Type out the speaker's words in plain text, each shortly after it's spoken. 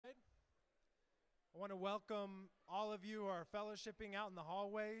want to welcome all of you who are fellowshipping out in the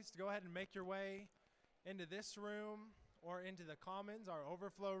hallways to go ahead and make your way into this room or into the commons, our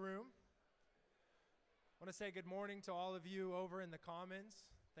overflow room. I want to say good morning to all of you over in the commons.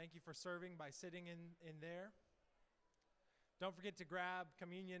 Thank you for serving by sitting in there. Don't forget to grab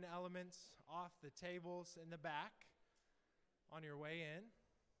communion elements off the tables in the back on your way in.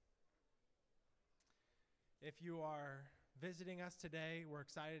 If you are visiting us today, we're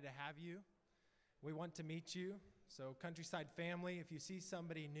excited to have you. We want to meet you. So Countryside family, if you see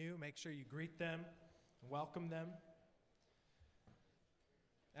somebody new, make sure you greet them, welcome them.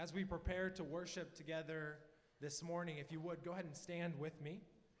 As we prepare to worship together this morning, if you would, go ahead and stand with me.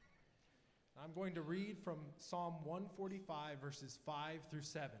 I'm going to read from Psalm 145, verses 5 through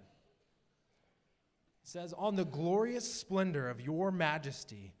 7. It says, "On the glorious splendor of your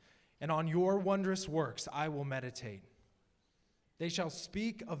majesty and on your wondrous works I will meditate. They shall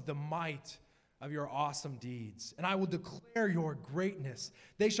speak of the might of your awesome deeds, and I will declare your greatness.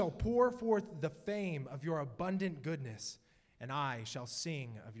 They shall pour forth the fame of your abundant goodness, and I shall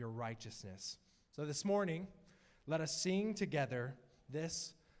sing of your righteousness." So this morning, let us sing together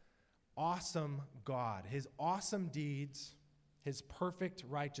this awesome God, his awesome deeds, his perfect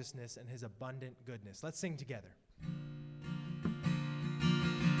righteousness, and his abundant goodness. Let's sing together.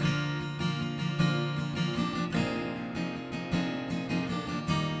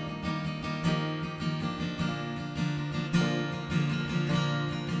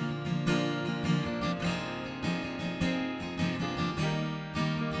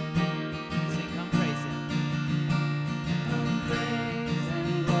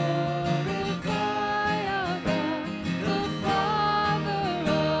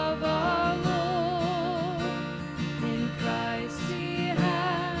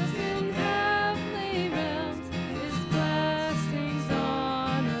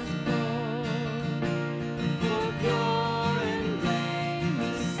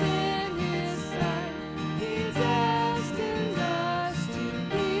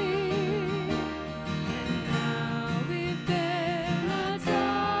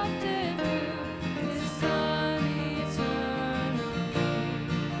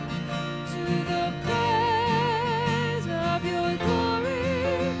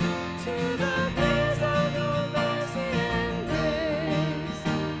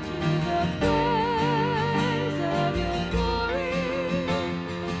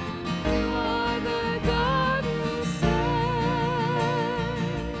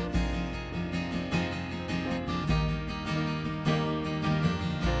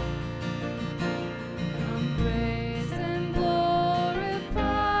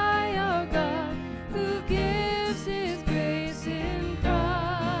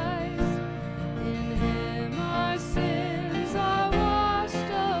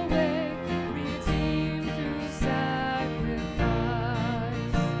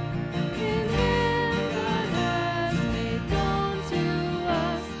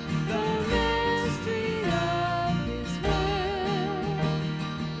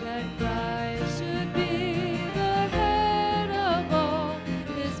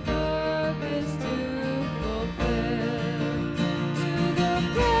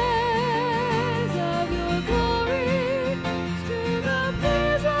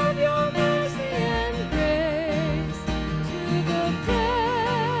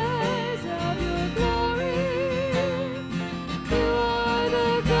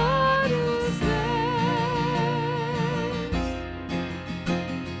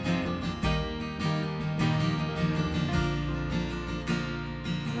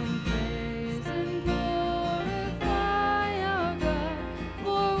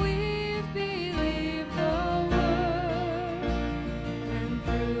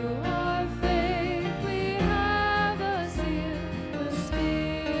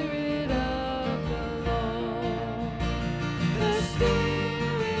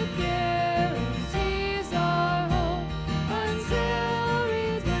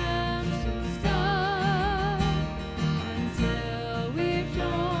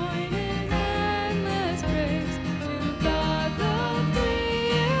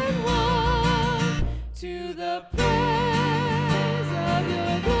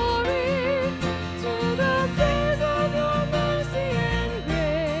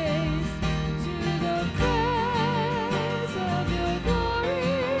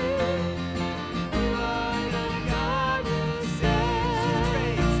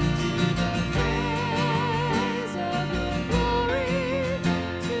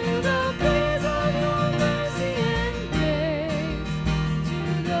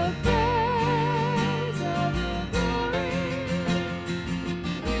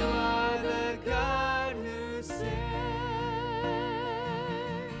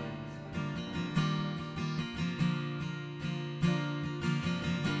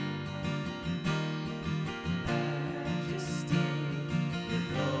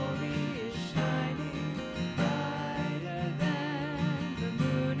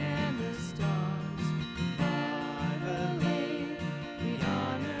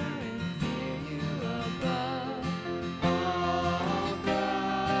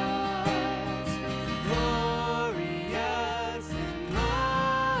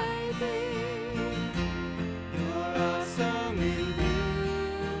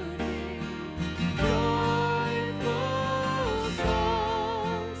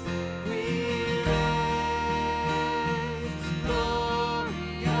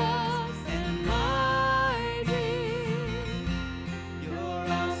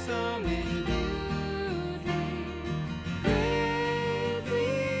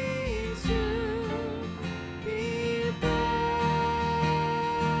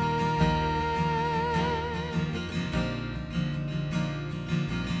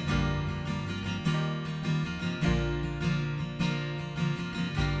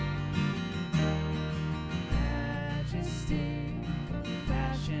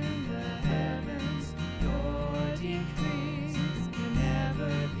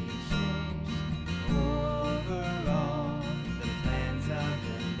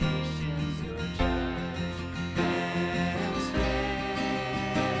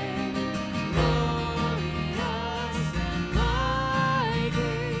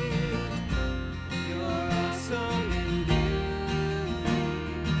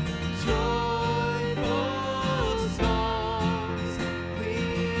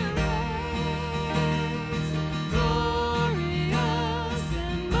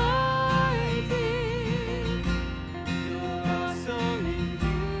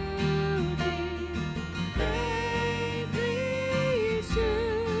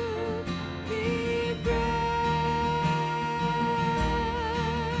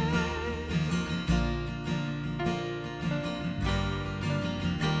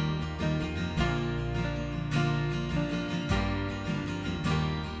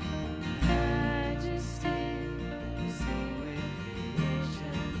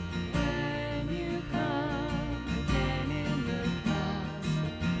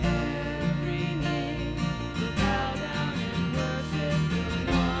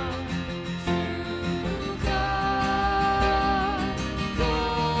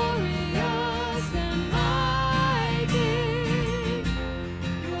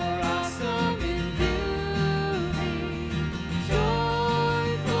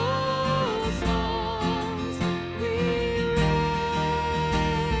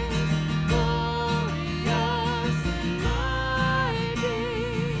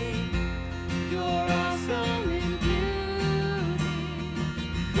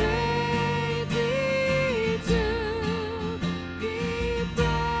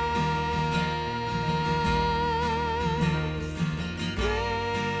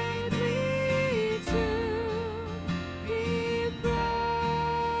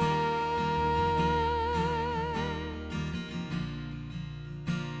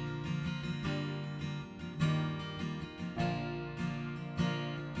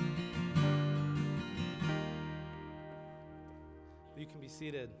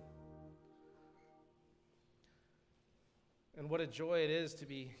 seated. And what a joy it is to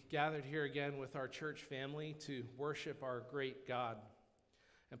be gathered here again with our church family to worship our great God.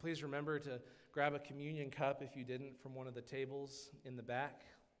 And please remember to grab a communion cup if you didn't from one of the tables in the back.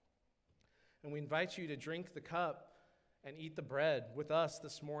 And we invite you to drink the cup and eat the bread with us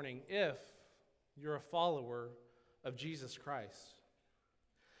this morning if you're a follower of Jesus Christ.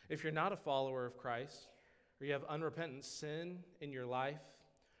 If you're not a follower of Christ, or you have unrepentant sin in your life,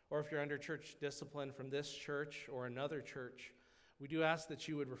 or if you're under church discipline from this church or another church, we do ask that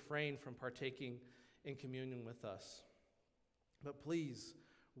you would refrain from partaking in communion with us. But please,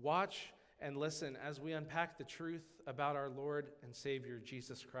 watch and listen as we unpack the truth about our Lord and Savior,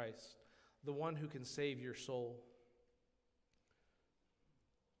 Jesus Christ, the one who can save your soul.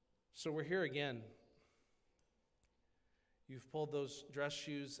 So we're here again. You've pulled those dress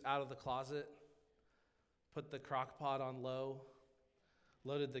shoes out of the closet, put the crock pot on low,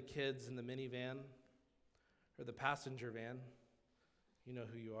 loaded the kids in the minivan, or the passenger van. You know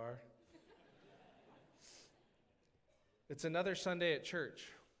who you are. It's another Sunday at church.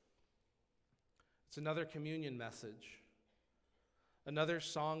 It's another communion message, another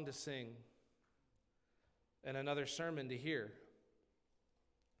song to sing, and another sermon to hear.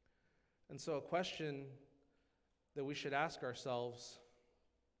 And so a question that we should ask ourselves,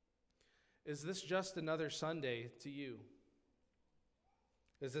 is this just another Sunday to you?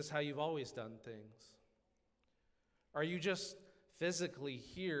 Is this how you've always done things? Are you just physically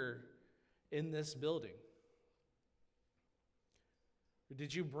here in this building? Or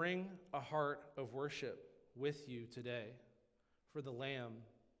did you bring a heart of worship with you today for the Lamb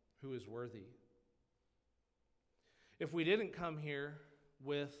who is worthy? If we didn't come here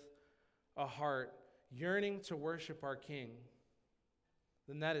with a heart yearning to worship our King,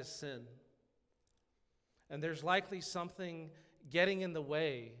 then that is sin. And there's likely something getting in the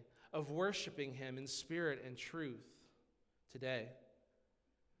way of worshiping him in spirit and truth today.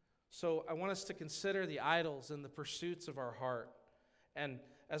 So I want us to consider the idols and the pursuits of our heart. And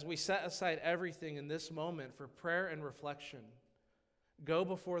as we set aside everything in this moment for prayer and reflection, go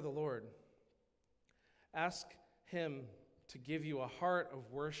before the Lord. Ask him to give you a heart of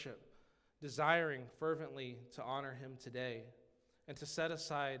worship, desiring fervently to honor him today, and to set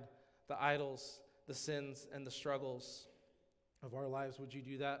aside the idols, the sins, and the struggles of our lives. Would you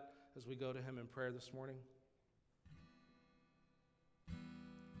do that as we go to him in prayer this morning?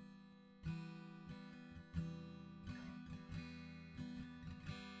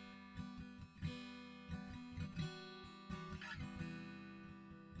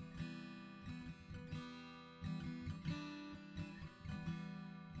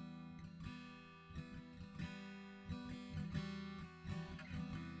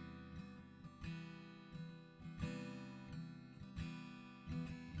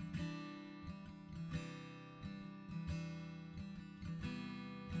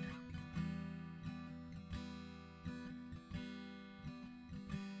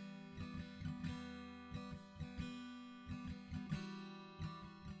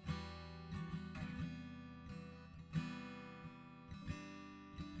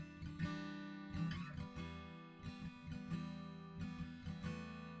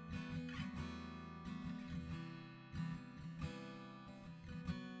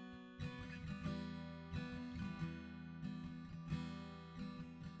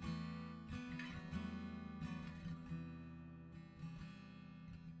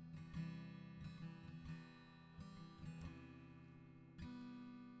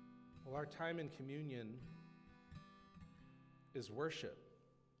 Well, our time in communion is worship.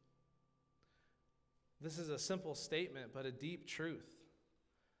 This is a simple statement, but a deep truth.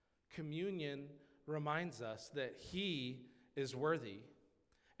 Communion reminds us that he is worthy.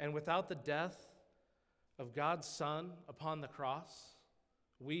 And without the death of God's Son upon the cross,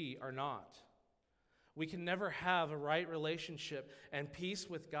 we are not. We can never have a right relationship and peace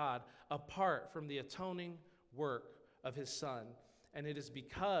with God apart from the atoning work of his Son. And it is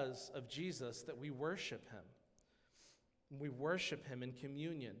because of Jesus that we worship him. We worship him in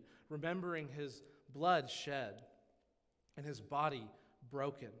communion, remembering his blood shed and his body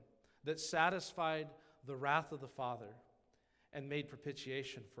broken that satisfied the wrath of the Father and made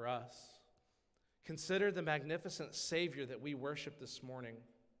propitiation for us. Consider the magnificent Savior that we worship this morning.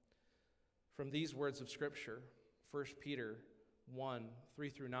 From these words of Scripture, 1 Peter 1,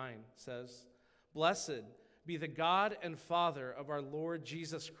 3-9 says, "Blessed be the God and Father of our Lord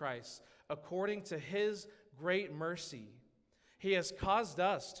Jesus Christ. According to his great mercy, he has caused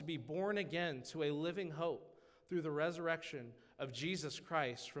us to be born again to a living hope through the resurrection of Jesus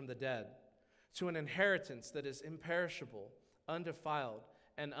Christ from the dead, to an inheritance that is imperishable, undefiled,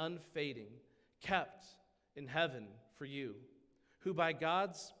 and unfading, kept in heaven for you, who by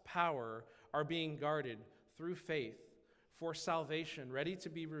God's power are being guarded through faith for salvation ready to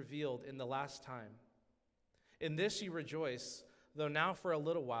be revealed in the last time. In this you rejoice, though now for a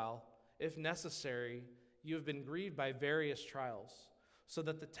little while, if necessary, you have been grieved by various trials, so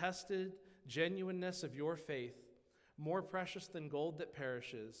that the tested genuineness of your faith, more precious than gold that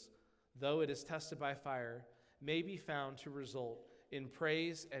perishes, though it is tested by fire, may be found to result in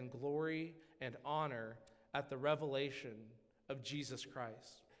praise and glory and honor at the revelation of Jesus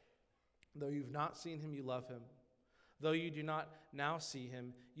Christ. Though you've not seen him, you love him. Though you do not now see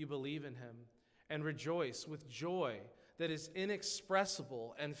him, you believe in him, and rejoice with joy that is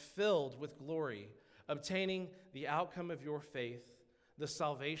inexpressible and filled with glory, obtaining the outcome of your faith, the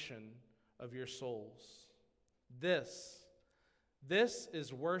salvation of your souls. This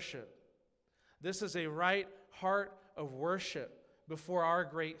is worship. This is a right heart of worship before our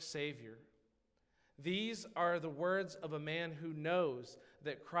great Savior. These are the words of a man who knows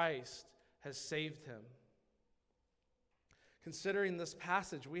that Christ has saved him. Considering this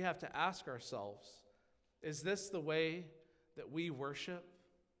passage, we have to ask ourselves, is this the way that we worship?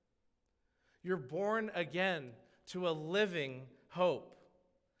 You're born again to a living hope,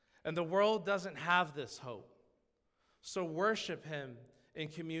 and the world doesn't have this hope. So worship him in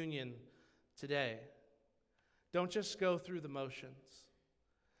communion today. Don't just go through the motions.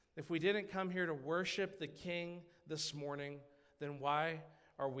 If we didn't come here to worship the King this morning, then why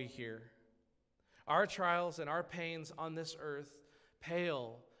are we here? Our trials and our pains on this earth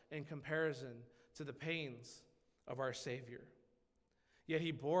pale in comparison to the pains of our Savior. Yet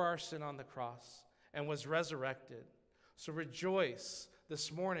he bore our sin on the cross and was resurrected. So rejoice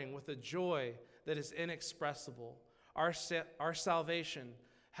this morning with a joy that is inexpressible. Our salvation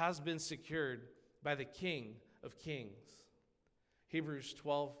has been secured by the King of Kings. Hebrews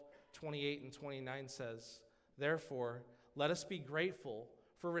 12:28 and 29 says, "Therefore, let us be grateful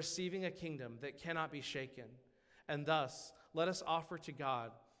for receiving a kingdom that cannot be shaken, and thus let us offer to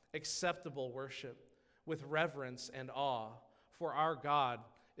God acceptable worship with reverence and awe, for our God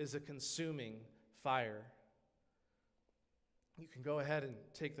is a consuming fire." You can go ahead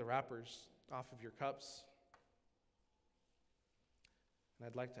and take the wrappers off of your cups. And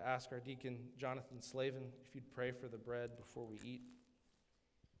I'd like to ask our deacon, Jonathan Slavin, if you'd pray for the bread before we eat.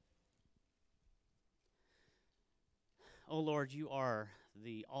 Oh Lord, you are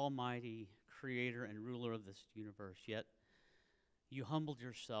the almighty creator and ruler of this universe, yet you humbled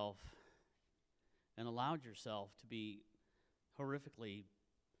yourself and allowed yourself to be horrifically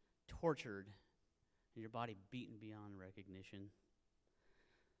tortured and your body beaten beyond recognition.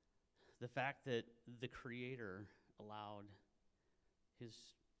 The fact that the Creator allowed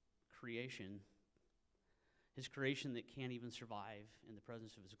his creation that can't even survive in the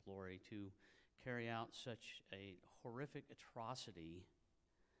presence of his glory, to carry out such a horrific atrocity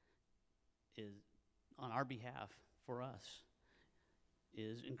is on our behalf for us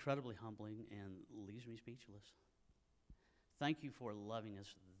is incredibly humbling and leaves me speechless. Thank you for loving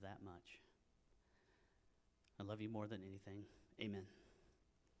us that much. I love you more than anything. Amen.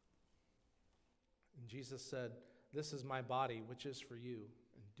 And Jesus said, "This is my body, which is for you,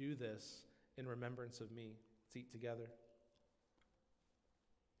 and do this in remembrance of me." Let's eat together.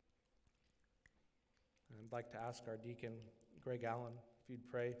 And I'd like to ask our deacon, Greg Allen, if you'd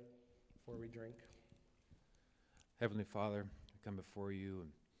pray before we drink. Heavenly Father, we come before you,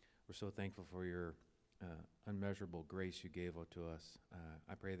 and we're so thankful for your unmeasurable grace you gave to us.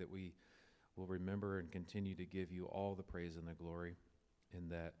 I pray that we will remember and continue to give you all the praise and the glory, and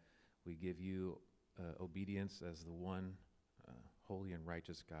that we give you obedience as the one holy and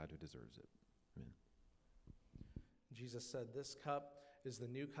righteous God who deserves it. Amen. Jesus said, "This cup is the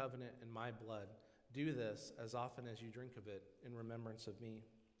new covenant in my blood. Do this as often as you drink of it in remembrance of me."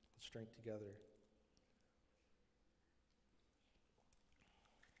 Let's drink together.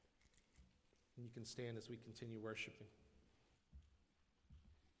 And you can stand as we continue worshiping.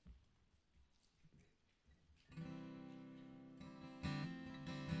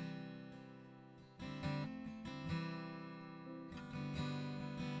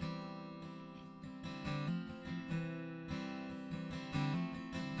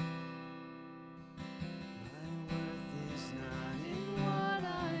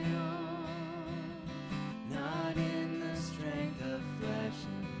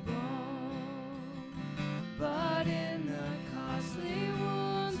 But in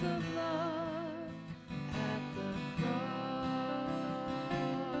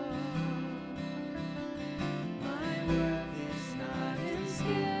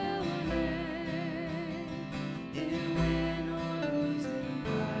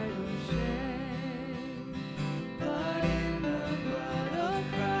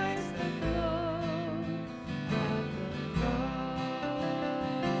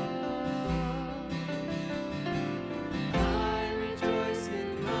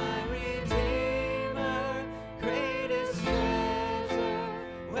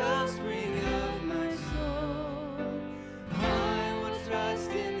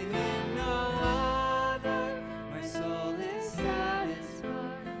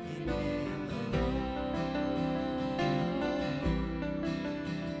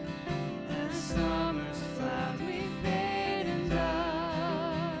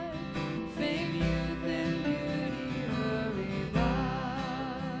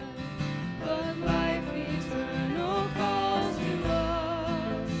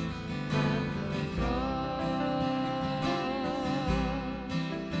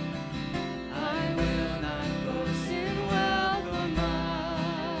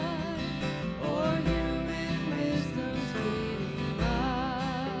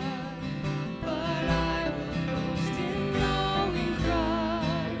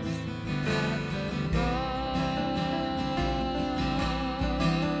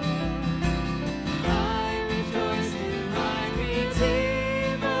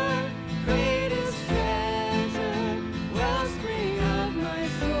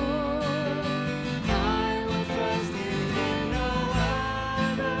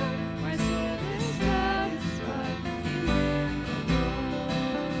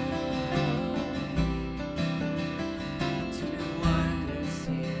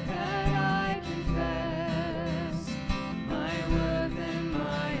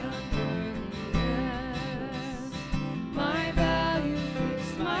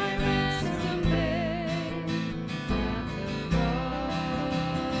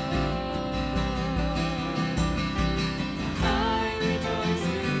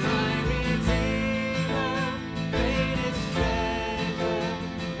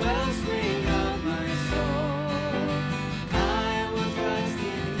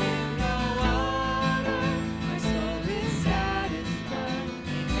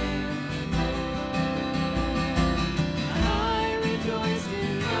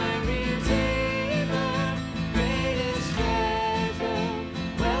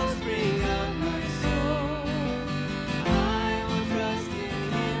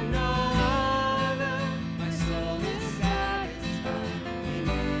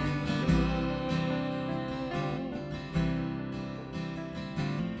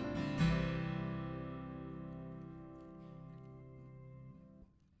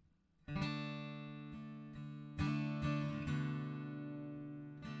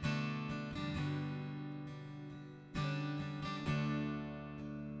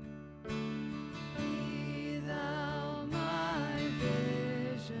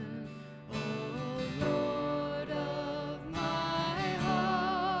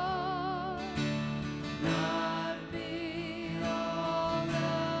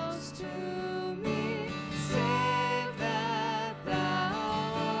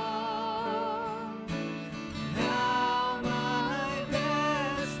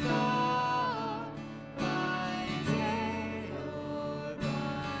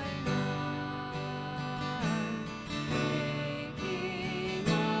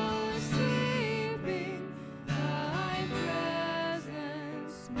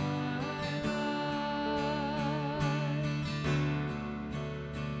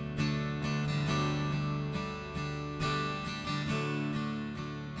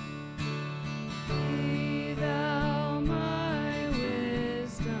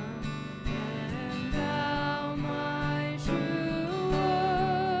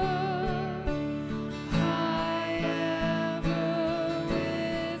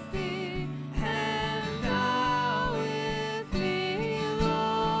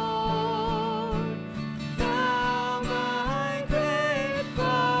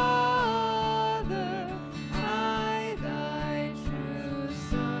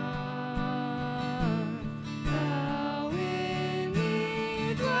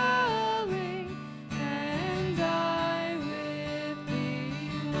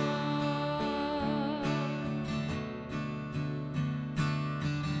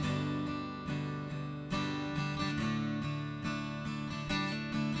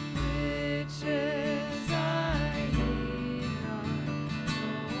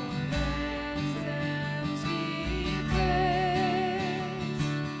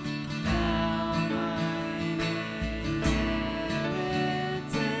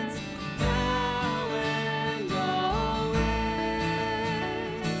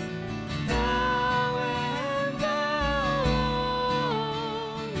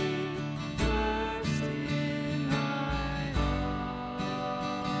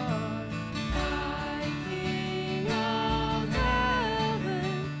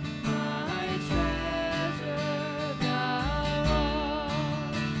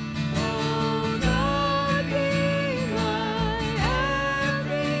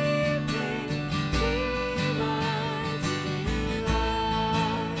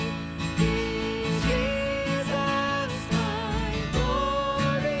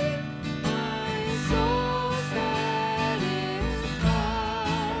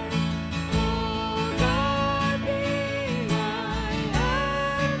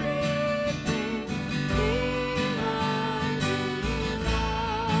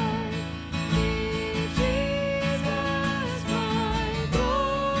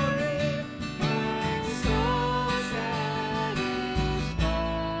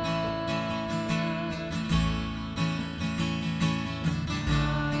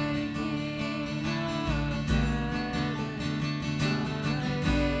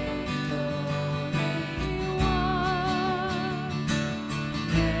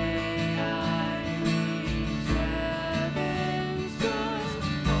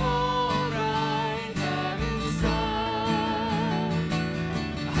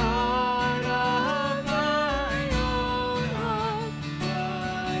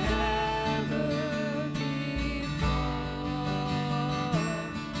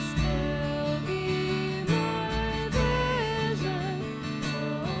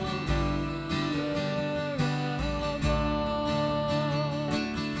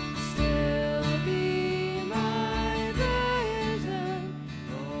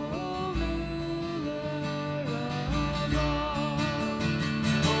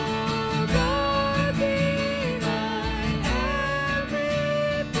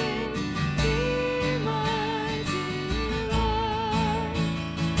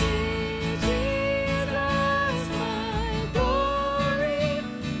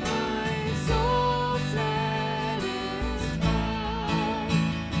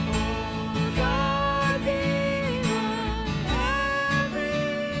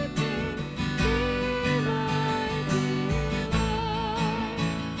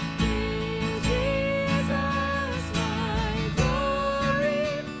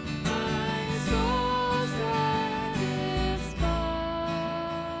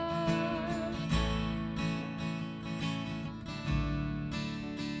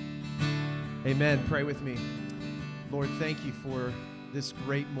Amen. Pray with me. Lord, thank you for this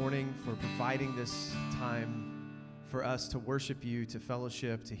great morning, for providing this time for us to worship you, to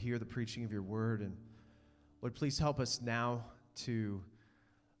fellowship, to hear the preaching of your word. And Lord, please help us now to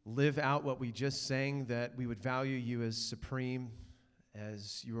live out what we just sang, that we would value you as supreme,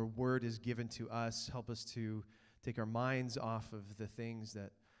 as your word is given to us. Help us to take our minds off of the things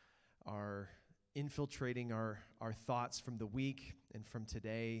that are infiltrating our thoughts from the week and from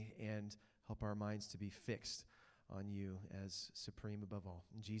today, and help our minds to be fixed on you as supreme above all.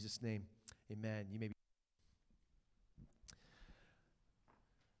 In Jesus' name, amen. You may be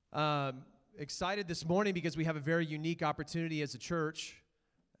excited this morning because we have a very unique opportunity as a church,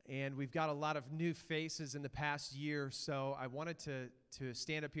 and we've got a lot of new faces in the past year, so I wanted to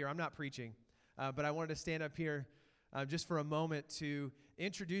stand up here. I'm not preaching, but I wanted to stand up here just for a moment to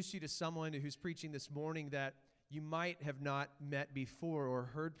introduce you to someone who's preaching this morning that you might have not met before or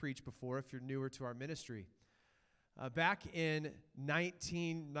heard preach before if you're newer to our ministry. Back in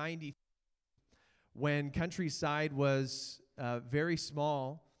 1990, when Countryside was very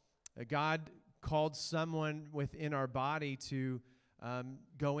small, God called someone within our body to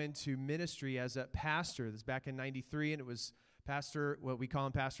go into ministry as a pastor. This was back in 93, and it was Pastor, what we call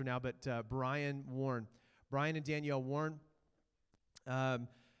him pastor now, but Brian Warren. Brian and Danielle Warren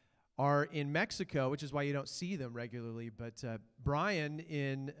are in Mexico, which is why you don't see them regularly. But Brian,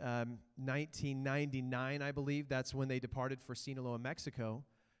 in 1999, I believe, that's when they departed for Sinaloa, Mexico,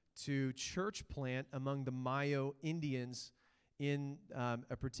 to church plant among the Mayo Indians in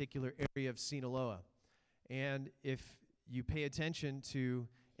a particular area of Sinaloa. And if you pay attention to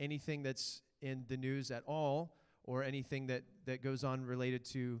anything that's in the news at all, or anything that goes on related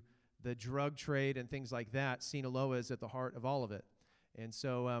to the drug trade and things like that, Sinaloa is at the heart of all of it. And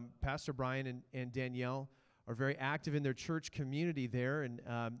so Pastor Brian and Danielle are very active in their church community there, and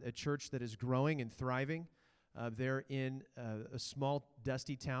a church that is growing and thriving. They're in a small,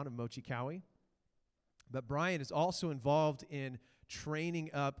 dusty town of Mochicawi. But Brian is also involved in training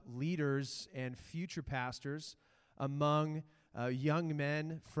up leaders and future pastors among young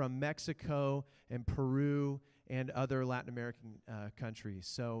men from Mexico and Peru and other Latin American countries.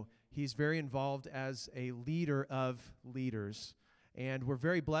 So he's very involved as a leader of leaders. And we're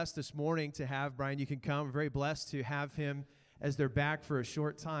very blessed this morning to have Brian. You can come. We're very blessed to have him as they're back for a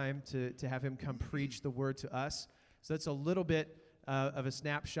short time to have him come preach the word to us. So that's a little bit of a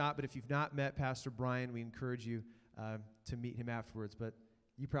snapshot. But if you've not met Pastor Brian, we encourage you to meet him afterwards. But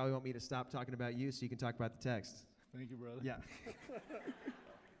you probably want me to stop talking about you so you can talk about the text. Thank you, brother. Yeah.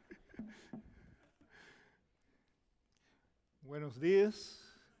 Buenos dias.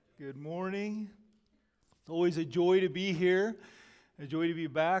 Good morning. It's always a joy to be here. A joy to be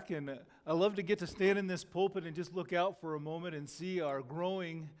back, and I love to get to stand in this pulpit and just look out for a moment and see our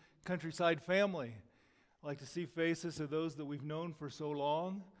growing Countryside family. I like to see faces of those that we've known for so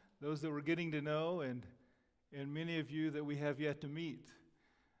long, those that we're getting to know, and many of you that we have yet to meet.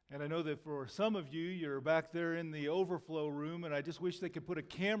 And I know that for some of you, you're back there in the overflow room, and I just wish they could put a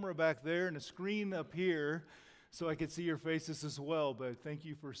camera back there and a screen up here so I could see your faces as well. But thank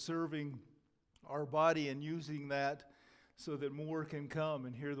you for serving our body and using that so that more can come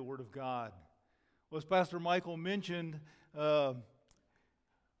and hear the Word of God. Well, as Pastor Michael mentioned, we're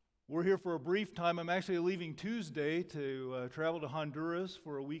here for a brief time. I'm actually leaving Tuesday to travel to Honduras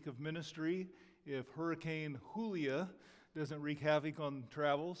for a week of ministry if Hurricane Julia doesn't wreak havoc on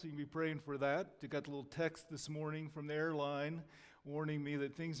travel, so you can be praying for that. I got a little text this morning from the airline warning me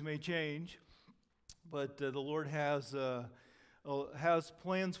that things may change, but the Lord has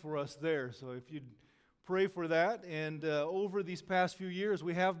plans for us there, so if you'd pray for that. And over these past few years,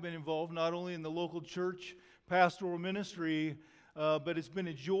 we have been involved not only in the local church pastoral ministry, but it's been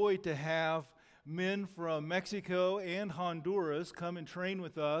a joy to have men from Mexico and Honduras come and train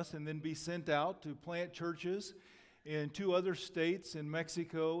with us and then be sent out to plant churches in 2 other states in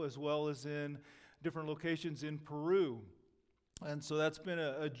Mexico as well as in different locations in Peru. And so that's been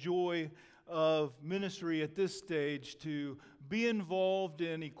a joy of ministry at this stage, to be involved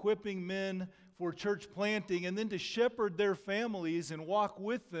in equipping men for church planting and then to shepherd their families and walk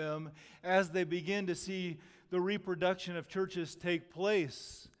with them as they begin to see the reproduction of churches take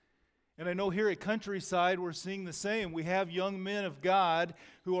place. And I know here at Countryside we're seeing the same. We have young men of God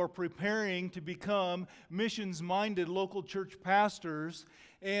who are preparing to become missions-minded local church pastors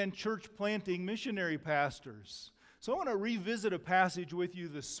and church planting missionary pastors. So I want to revisit a passage with you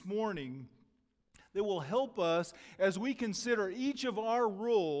this morning that will help us as we consider each of our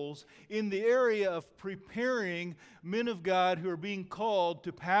roles in the area of preparing men of God who are being called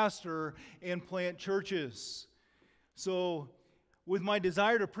to pastor and plant churches. So With my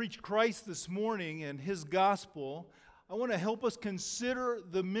desire to preach Christ this morning and His gospel, I want to help us consider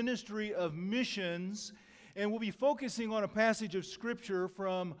the ministry of missions, and we'll be focusing on a passage of Scripture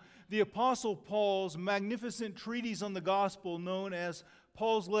from the Apostle Paul's magnificent treatise on the gospel known as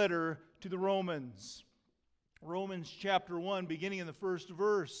Paul's letter to the Romans. Romans chapter 1, beginning in the first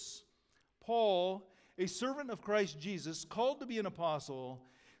verse. Paul, a servant of Christ Jesus, called to be an apostle,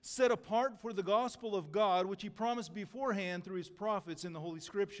 set apart for the gospel of God, which He promised beforehand through His prophets in the Holy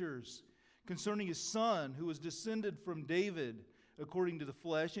Scriptures, concerning His Son, who was descended from David according to the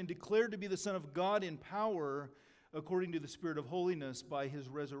flesh, and declared to be the Son of God in power, according to the Spirit of holiness, by His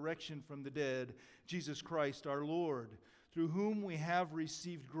resurrection from the dead, Jesus Christ our Lord, through whom we have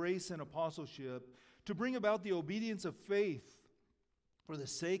received grace and apostleship, to bring about the obedience of faith for the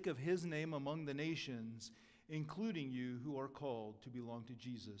sake of His name among the nations, including you who are called to belong to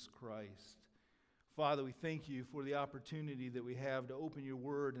Jesus Christ. Father, we thank You for the opportunity that we have to open Your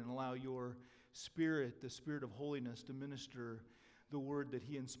word and allow Your Spirit, the Spirit of holiness, to minister the word that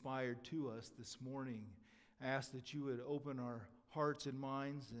He inspired to us this morning. I ask that You would open our hearts and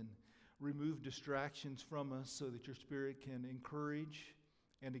minds and remove distractions from us so that Your Spirit can encourage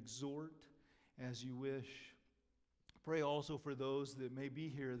and exhort as You wish. Pray also for those that may be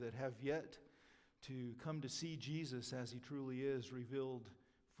here that have yet to come to see Jesus as He truly is, revealed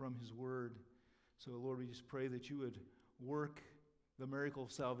from His word. So, Lord, we just pray that You would work the miracle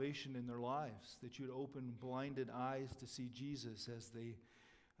of salvation in their lives, that You would open blinded eyes to see Jesus as they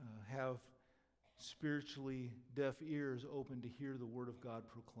have spiritually deaf ears open to hear the word of God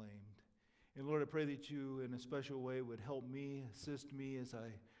proclaimed. And Lord, I pray that You in a special way would help me, assist me as I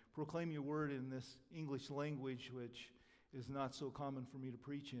proclaim Your word in this English language, which is not so common for me to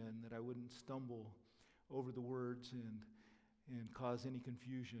preach in, that I wouldn't stumble over the words and cause any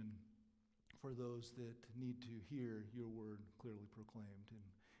confusion for those that need to hear Your word clearly proclaimed. And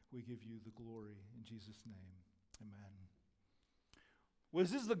we give You the glory in Jesus' name. Amen. Well,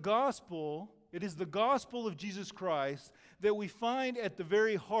 this is the gospel. It is the gospel of Jesus Christ that we find at the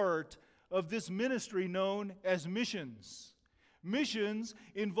very heart of this ministry known as missions. Missions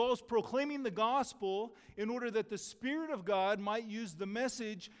involves proclaiming the gospel in order that the Spirit of God might use the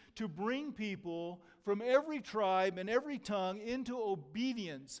message to bring people from every tribe and every tongue into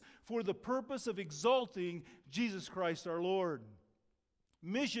obedience for the purpose of exalting Jesus Christ our Lord.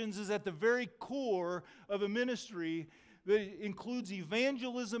 Missions is at the very core of a ministry that includes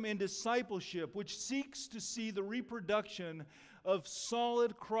evangelism and discipleship, which seeks to see the reproduction of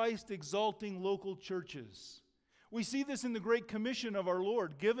solid Christ-exalting local churches. We see this in the Great Commission of our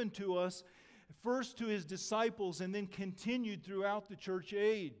Lord, given to us first to His disciples and then continued throughout the church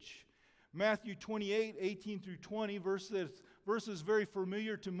age. Matthew 28, 18 through 20, verses very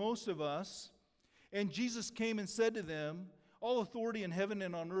familiar to most of us. And Jesus came and said to them, "All authority in heaven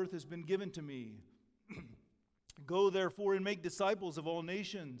and on earth has been given to me. Go therefore and make disciples of all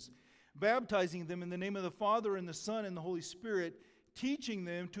nations, baptizing them in the name of the Father and the Son and the Holy Spirit, teaching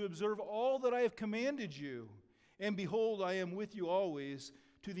them to observe all that I have commanded you. And behold, I am with you always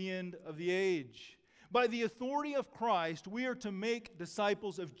to the end of the age." By the authority of Christ, we are to make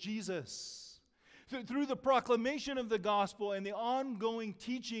disciples of Jesus. Through the proclamation of the gospel and the ongoing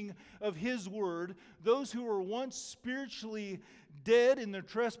teaching of His word, those who were once spiritually dead in their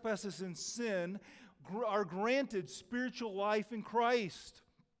trespasses and sin are granted spiritual life in Christ.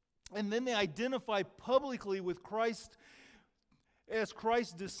 And then they identify publicly with Christ as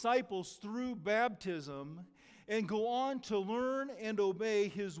Christ's disciples through baptism, and go on to learn and obey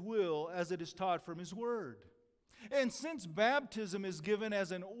His will as it is taught from His word. And since baptism is given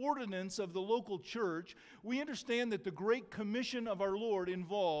as an ordinance of the local church, we understand that the Great Commission of our Lord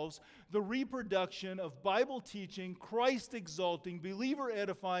involves the reproduction of Bible teaching, Christ exalting, believer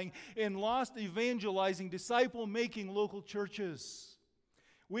edifying, and lost evangelizing, disciple making local churches.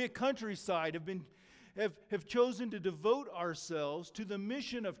 We at Countryside have chosen to devote ourselves to the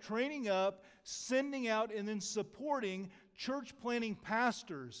mission of training up, sending out, and then supporting church planting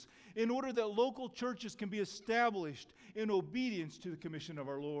pastors in order that local churches can be established in obedience to the commission of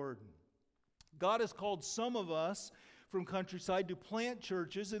our Lord. God has called some of us from Countryside to plant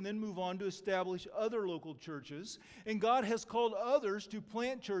churches and then move on to establish other local churches. And God has called others to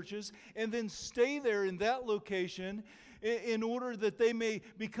plant churches and then stay there in that location in order that they may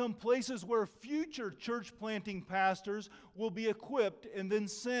become places where future church planting pastors will be equipped and then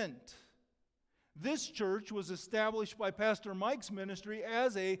sent. This church was established by Pastor Mike's ministry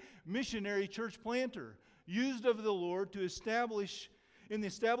as a missionary church planter, used of the Lord to establish in the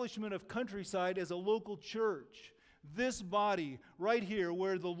establishment of Countryside as a local church. This body right here,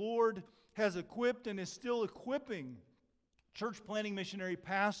 where the Lord has equipped and is still equipping church planting missionary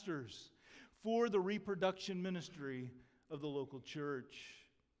pastors for the reproduction ministry of the local church.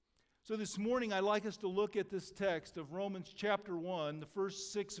 So this morning, I'd like us to look at this text of Romans chapter 1, the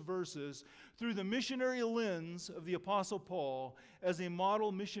first 6 verses, through the missionary lens of the Apostle Paul as a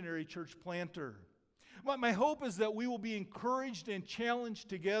model missionary church planter. My hope is that we will be encouraged and challenged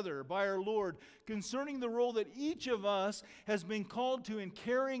together by our Lord concerning the role that each of us has been called to in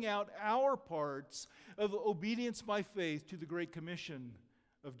carrying out our parts of obedience by faith to the Great Commission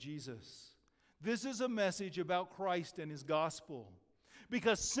of Jesus. This is a message about Christ and His gospel,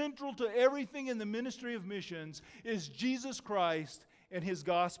 because central to everything in the ministry of missions is Jesus Christ and His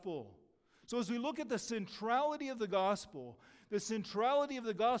gospel. So as we look at the centrality of the gospel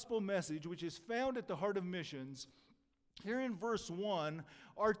message, which is found at the heart of missions, here in verse 1,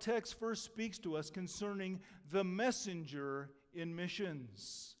 our text first speaks to us concerning the messenger in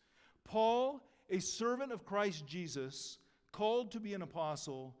missions. Paul, a servant of Christ Jesus, called to be an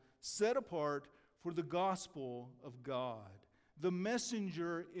apostle, set apart for the gospel of God. The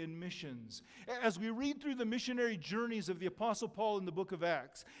messenger in missions. As we read through the missionary journeys of the Apostle Paul in the book of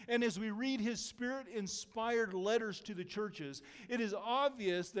Acts, and as we read his Spirit-inspired letters to the churches, it is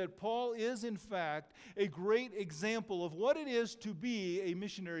obvious that Paul is, in fact, a great example of what it is to be a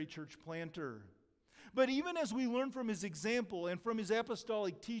missionary church planter. But even as we learn from his example and from his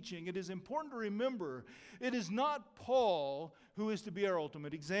apostolic teaching, it is important to remember it is not Paul who is to be our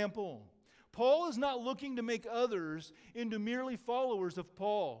ultimate example. Paul is not looking to make others into merely followers of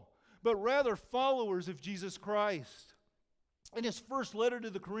Paul, but rather followers of Jesus Christ. In his first letter to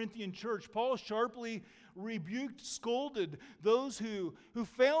the Corinthian church, Paul sharply rebuked, scolded those who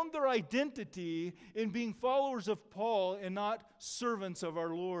found their identity in being followers of Paul and not servants of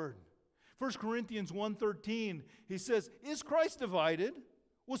our Lord. 1 Corinthians 1:13, he says, "Is Christ divided?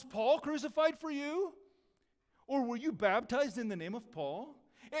 Was Paul crucified for you? Or were you baptized in the name of Paul?"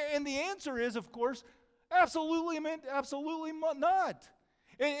 And the answer is, of course, absolutely not.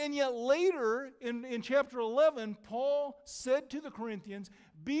 And yet later in chapter 11, Paul said to the Corinthians,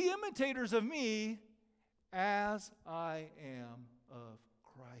 "Be imitators of me as I am of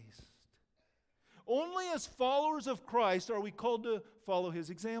Christ." Only as followers of Christ are we called to follow his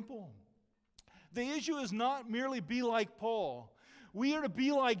example. The issue is not merely be like Paul. We are to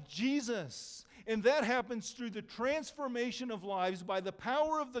be like Jesus. And that happens through the transformation of lives by the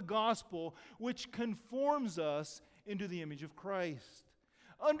power of the gospel, which conforms us into the image of Christ.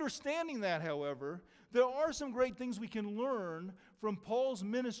 Understanding that, however, there are some great things we can learn from Paul's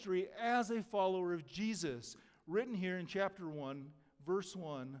ministry as a follower of Jesus, written here in chapter 1, verse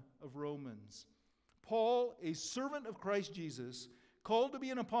 1 of Romans. Paul, a servant of Christ Jesus, called to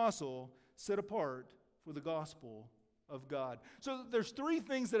be an apostle, set apart for the gospel of God. So there's 3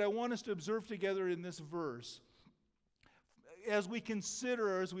 things that I want us to observe together in this verse as we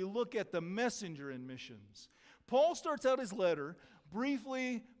consider, as we look at the messenger in missions. Paul starts out his letter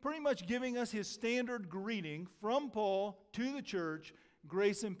briefly, pretty much giving us his standard greeting from Paul to the church,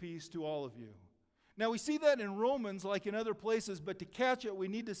 grace and peace to all of you. Now we see that in Romans like in other places, but to catch it we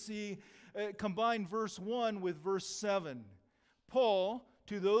need to combine verse 1 with verse 7. Paul,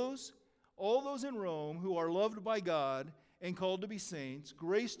 to all those in Rome who are loved by God and called to be saints,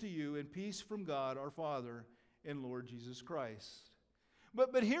 grace to you and peace from God our Father and Lord Jesus Christ.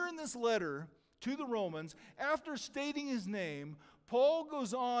 But here in this letter to the Romans, after stating his name, Paul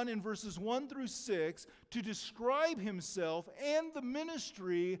goes on in verses 1 through 6 to describe himself and the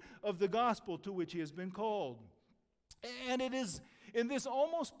ministry of the gospel to which he has been called. And it is in this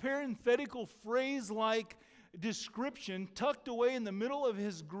almost parenthetical phrase-like description tucked away in the middle of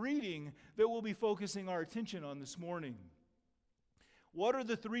his greeting that we'll be focusing our attention on this morning. What are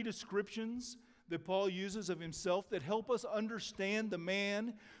the 3 descriptions that Paul uses of himself that help us understand the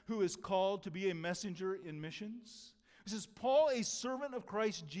man who is called to be a messenger in missions? This is Paul, a servant of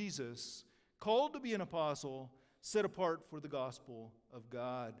Christ Jesus, called to be an apostle, set apart for the gospel of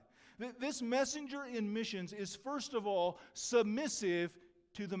God. This messenger in missions is first of all submissive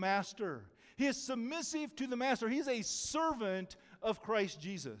to the master. He is submissive to the master. He is a servant of Christ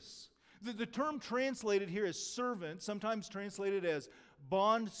Jesus. The term translated here as servant, sometimes translated as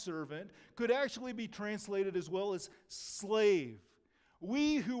bond servant, could actually be translated as well as slave.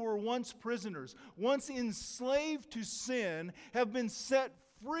 We who were once prisoners, once enslaved to sin, have been set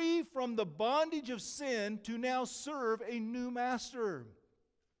free from the bondage of sin to now serve a new master.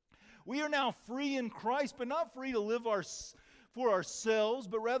 We are now free in Christ, but not free to live for ourselves,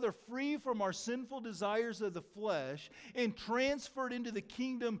 but rather free from our sinful desires of the flesh and transferred into the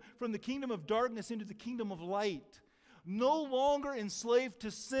kingdom, from the kingdom of darkness into the kingdom of light. No longer enslaved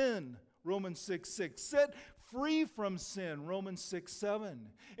to sin, Romans 6:6. Set free from sin, Romans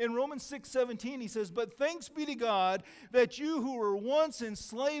 6:7. In Romans 6:17, he says, "But thanks be to God that you who were once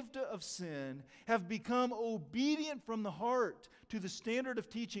enslaved of sin have become obedient from the heart to the standard of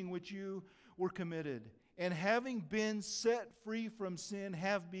teaching which you were committed, and having been set free from sin,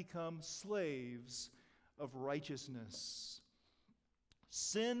 have become slaves of righteousness."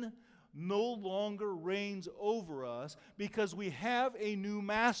 Sin no longer reigns over us because we have a new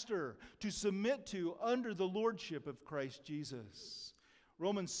master to submit to under the lordship of Christ Jesus.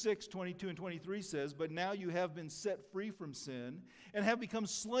 Romans 6:22 and 23 says, "But now you have been set free from sin and have become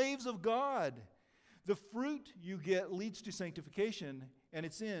slaves of God. The fruit you get leads to sanctification, and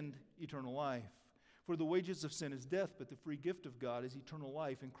its end, eternal life. For the wages of sin is death, but the free gift of God is eternal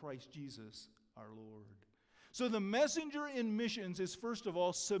life in Christ Jesus our Lord." So the messenger in missions is first of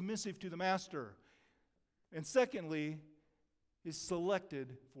all submissive to the master, and secondly is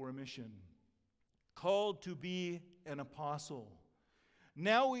selected for a mission, called to be an apostle.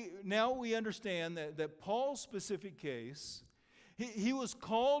 Now we understand that Paul's specific case, he was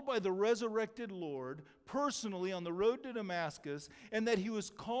called by the resurrected Lord personally on the road to Damascus, and that he was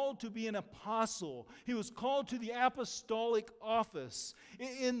called to be an apostle. He was called to the apostolic office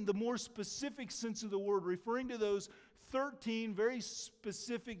in the more specific sense of the word, referring to those 13 very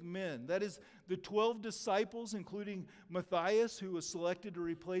specific men. That is, the 12 disciples, including Matthias, who was selected to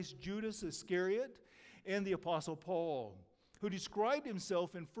replace Judas Iscariot, and the apostle Paul, who described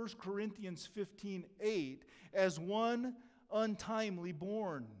himself in 1 Corinthians 15:8 as one untimely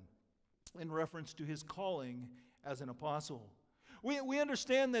born, in reference to his calling as an apostle. We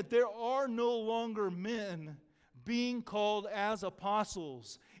understand that there are no longer men being called as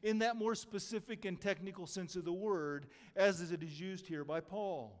apostles in that more specific and technical sense of the word, as it is used here by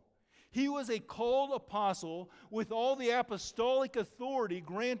Paul. He was a called apostle with all the apostolic authority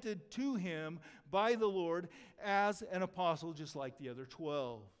granted to him by the Lord as an apostle, just like the other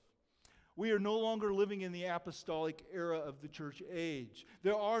 12. We are no longer living in the apostolic era of the church age.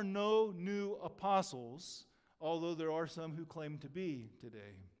 There are no new apostles, although there are some who claim to be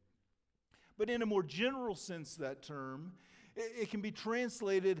today. But in a more general sense, that term, it can be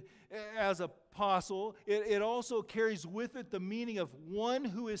translated as apostle. It also carries with it the meaning of one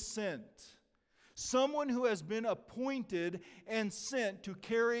who is sent. Someone who has been appointed and sent to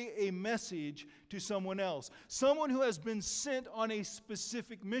carry a message to someone else. Someone who has been sent on a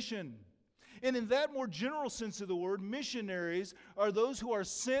specific mission. And in that more general sense of the word, missionaries are those who are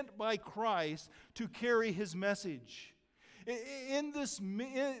sent by Christ to carry his message. This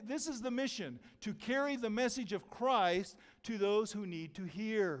is the mission, to carry the message of Christ to those who need to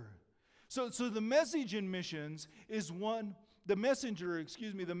hear. So the message in missions is one, the messenger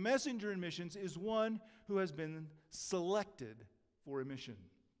in missions is one who has been selected for a mission.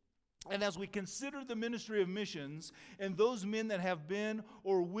 And as we consider the ministry of missions and those men that have been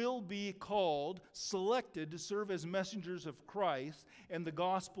or will be called, selected to serve as messengers of Christ and the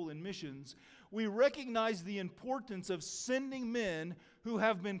gospel in missions, we recognize the importance of sending men who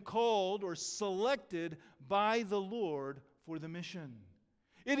have been called or selected by the Lord for the mission.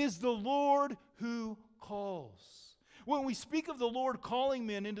 It is the Lord who calls. When we speak of the Lord calling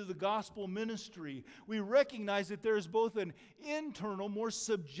men into the gospel ministry, we recognize that there is both an internal, more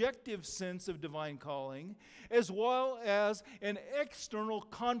subjective sense of divine calling, as well as an external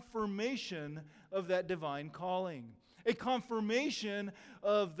confirmation of that divine calling. A confirmation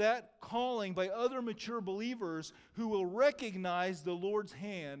of that calling by other mature believers who will recognize the Lord's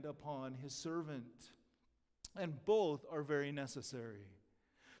hand upon his servant. And both are very necessary.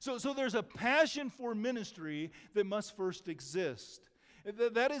 So there's a passion for ministry that must first exist.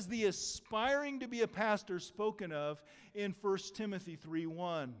 That is the aspiring to be a pastor spoken of in 1 Timothy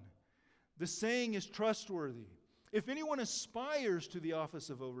 3:1. The saying is trustworthy. If anyone aspires to the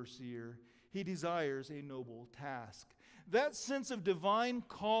office of overseer, he desires a noble task. That sense of divine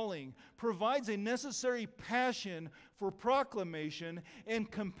calling provides a necessary passion for proclamation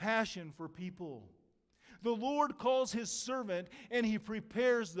and compassion for people. The Lord calls his servant, and he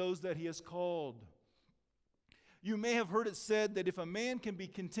prepares those that he has called. You may have heard it said that if a man can be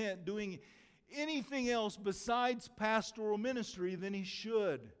content doing anything else besides pastoral ministry, then he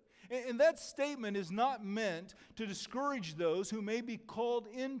should. And that statement is not meant to discourage those who may be called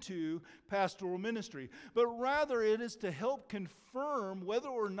into pastoral ministry, but rather it is to help confirm whether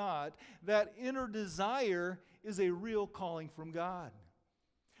or not that inner desire is a real calling from God.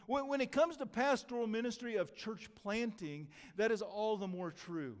 When it comes to pastoral ministry of church planting, that is all the more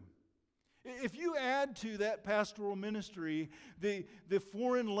true. If you add to that pastoral ministry the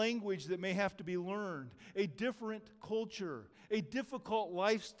foreign language that may have to be learned, a different culture, a difficult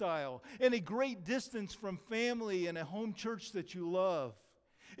lifestyle, and a great distance from family and a home church that you love,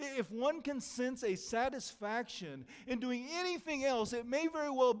 if one can sense a satisfaction in doing anything else, it may very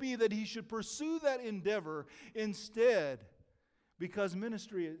well be that he should pursue that endeavor instead, because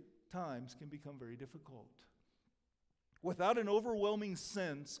ministry at times can become very difficult. Without an overwhelming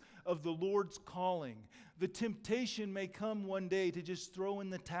sense of the Lord's calling, the temptation may come one day to just throw in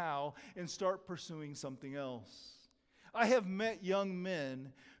the towel and start pursuing something else. I have met young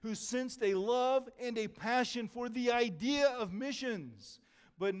men who sensed a love and a passion for the idea of missions,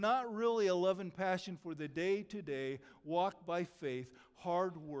 but not really a love and passion for the day-to-day, walk-by-faith,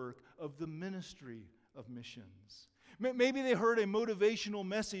 hard work of the ministry of missions. Maybe they heard a motivational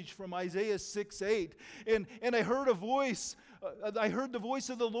message from Isaiah 6:8, and I heard a voice. I heard the voice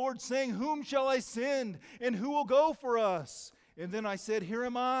of the Lord saying, "Whom shall I send, and who will go for us?" And then I said, "Here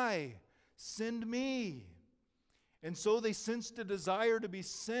am I, send me." And so they sensed a desire to be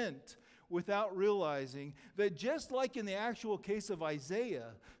sent, without realizing that, just like in the actual case of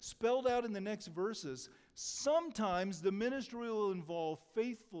Isaiah, spelled out in the next verses, sometimes the ministry will involve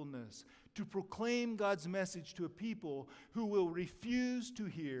faithfulness to proclaim God's message to a people who will refuse to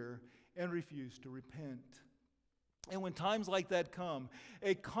hear and refuse to repent. And when times like that come,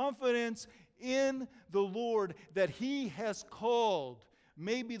 a confidence in the Lord that He has called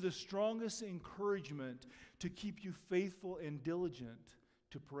may be the strongest encouragement to keep you faithful and diligent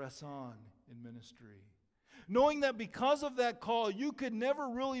to press on in ministry. Knowing that because of that call, you could never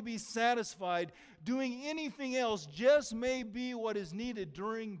really be satisfied doing anything else, just may be what is needed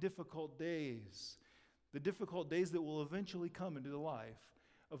during difficult days. The difficult days that will eventually come into the life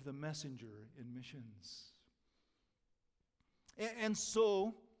of the messenger in missions. And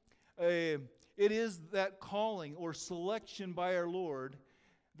so, it is that calling or selection by our Lord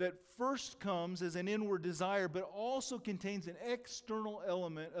that first comes as an inward desire, but also contains an external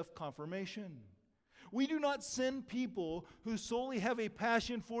element of confirmation. We do not send people who solely have a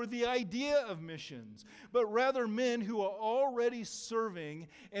passion for the idea of missions, but rather men who are already serving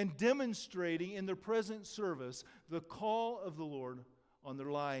and demonstrating in their present service the call of the Lord on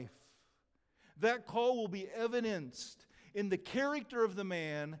their life. That call will be evidenced in the character of the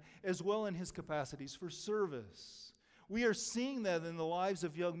man as well in his capacities for service. We are seeing that in the lives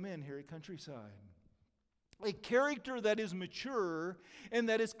of young men here at Countryside. A character that is mature and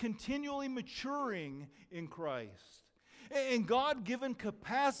that is continually maturing in Christ. And God-given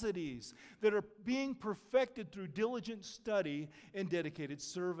capacities that are being perfected through diligent study and dedicated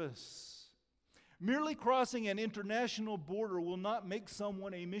service. Merely crossing an international border will not make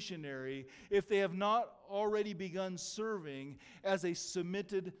someone a missionary if they have not already begun serving as a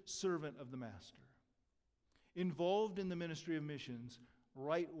submitted servant of the Master, involved in the ministry of missions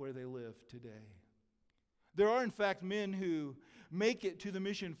right where they live today. There are, in fact, men who make it to the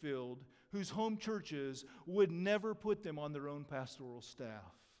mission field whose home churches would never put them on their own pastoral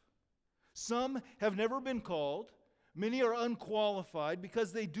staff. Some have never been called. Many are unqualified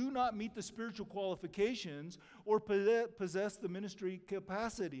because they do not meet the spiritual qualifications or possess the ministry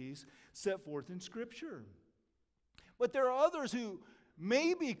capacities set forth in Scripture. But there are others who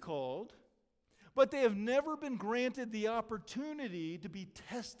may be called, but they have never been granted the opportunity to be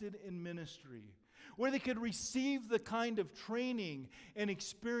tested in ministry, where they could receive the kind of training and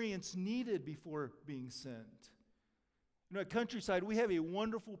experience needed before being sent. You know, at Countryside, we have a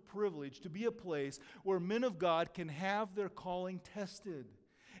wonderful privilege to be a place where men of God can have their calling tested,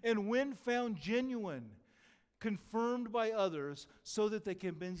 and when found genuine, confirmed by others so that they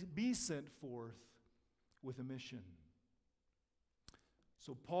can be sent forth with a mission.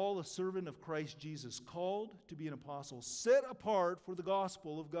 So Paul, a servant of Christ Jesus, called to be an apostle, set apart for the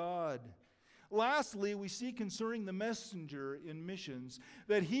gospel of God. Lastly, we see concerning the messenger in missions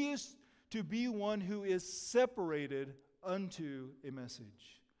that he is to be one who is separated unto a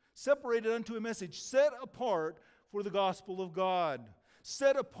message. Separated unto a message, set apart for the gospel of God.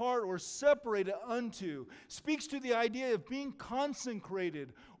 Set apart or separated unto speaks to the idea of being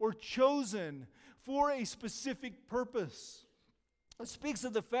consecrated or chosen for a specific purpose. It speaks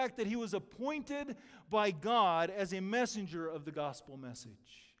of the fact that he was appointed by God as a messenger of the gospel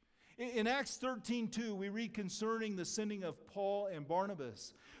message. In Acts 13:2, we read concerning the sending of Paul and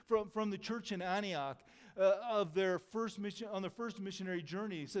Barnabas from the church in Antioch of their first mission, on their first missionary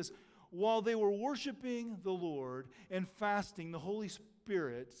journey. It says, while they were worshiping the Lord and fasting, the Holy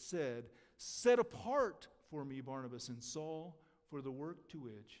Spirit said, "Set apart for me Barnabas and Saul for the work to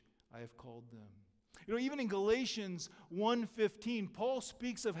which I have called them." You know, even in Galatians 1:15, Paul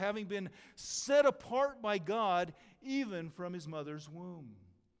speaks of having been set apart by God even from his mother's womb.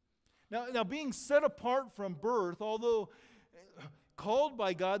 Now, being set apart from birth, although called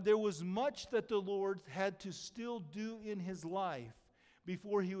by God, there was much that the Lord had to still do in his life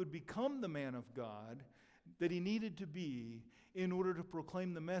before he would become the man of God that he needed to be in order to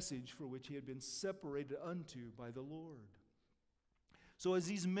proclaim the message for which he had been separated unto by the Lord. So as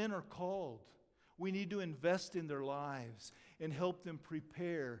these men are called, we need to invest in their lives and help them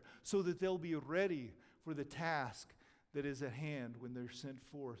prepare so that they'll be ready for the task that is at hand when they're sent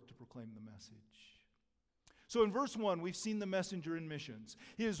forth to proclaim the message. So in verse 1, we've seen the messenger in missions.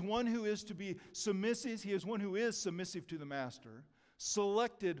 He is one who is to be submissive. He is one who is submissive to the master,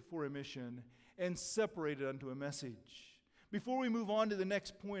 selected for a mission, and separated unto a message. Before we move on to the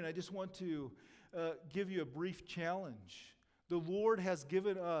next point, I just want to give you a brief challenge. The Lord has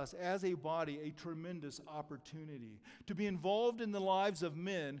given us, as a body, a tremendous opportunity to be involved in the lives of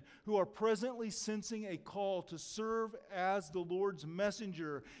men who are presently sensing a call to serve as the Lord's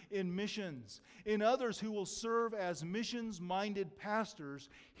messenger in missions, in others who will serve as missions-minded pastors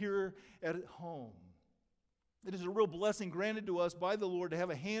here at home. It is a real blessing granted to us by the Lord to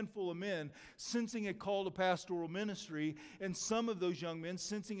have a handful of men sensing a call to pastoral ministry, and some of those young men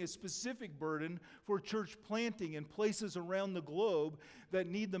sensing a specific burden for church planting in places around the globe that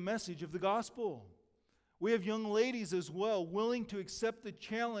need the message of the gospel. We have young ladies as well willing to accept the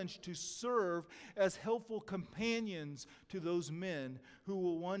challenge to serve as helpful companions to those men who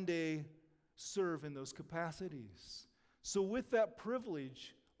will one day serve in those capacities. So with that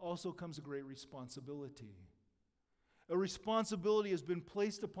privilege also comes a great responsibility. A responsibility has been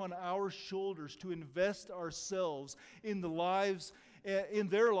placed upon our shoulders to invest ourselves in their lives,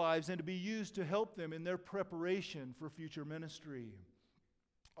 and to be used to help them in their preparation for future ministry.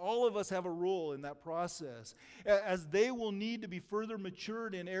 All of us have a role in that process, as they will need to be further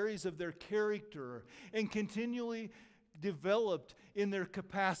matured in areas of their character and continually developed in their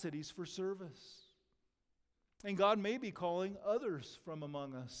capacities for service. And God may be calling others from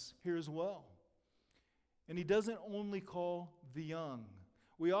among us here as well. And He doesn't only call the young.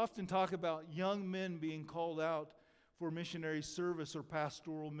 We often talk about young men being called out for missionary service or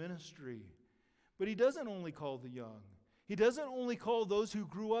pastoral ministry. But He doesn't only call the young. He doesn't only call those who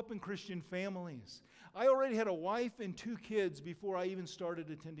grew up in Christian families. I already had a wife and 2 kids before I even started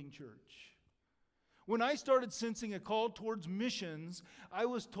attending church. When I started sensing a call towards missions, I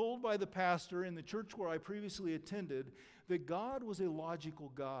was told by the pastor in the church where I previously attended that God was a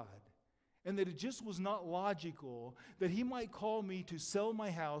logical God. And that it just was not logical that He might call me to sell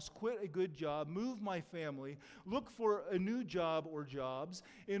my house, quit a good job, move my family, look for a new job or jobs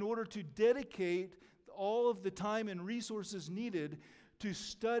in order to dedicate all of the time and resources needed to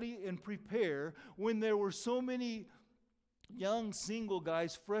study and prepare when there were so many young single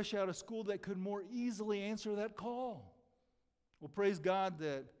guys fresh out of school that could more easily answer that call. Well, praise God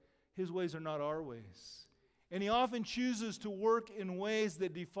that His ways are not our ways. And He often chooses to work in ways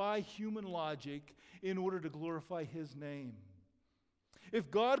that defy human logic in order to glorify His name. If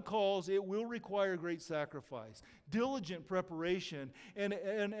God calls, it will require great sacrifice, diligent preparation, and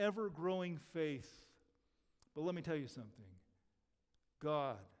an ever-growing faith. But let me tell you something.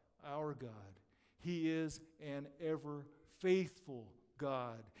 God, our God, He is an ever-faithful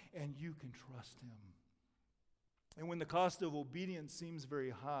God, and you can trust Him. And when the cost of obedience seems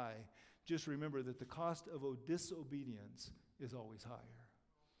very high, just remember that the cost of disobedience is always higher.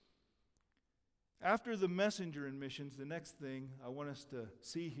 After the messenger in missions, the next thing I want us to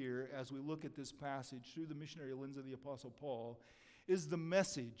see here as we look at this passage through the missionary lens of the Apostle Paul is the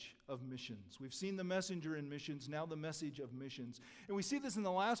message of missions. We've seen the messenger in missions, now the message of missions. And we see this in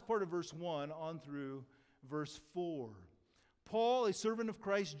the last part of verse 1 on through verse 4. Paul, a servant of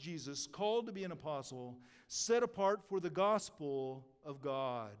Christ Jesus, called to be an apostle, set apart for the gospel of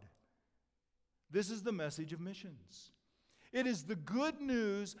God. This is the message of missions. It is the good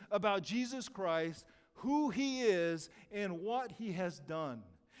news about Jesus Christ, who He is, and what He has done.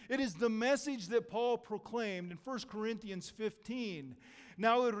 It is the message that Paul proclaimed in 1 Corinthians 15.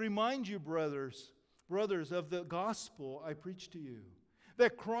 Now I would remind you, brothers, of the gospel I preach to you,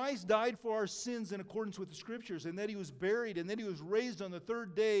 that Christ died for our sins in accordance with the Scriptures, and that He was buried, and that He was raised on the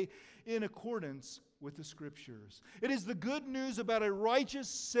 3rd day in accordance with the Scriptures. It is the good news about a righteous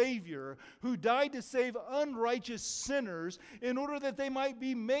Savior who died to save unrighteous sinners in order that they might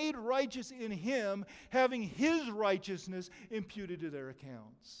be made righteous in Him, having His righteousness imputed to their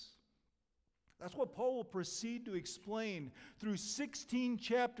accounts. That's what Paul will proceed to explain through 16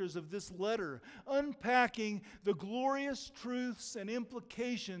 chapters of this letter, unpacking the glorious truths and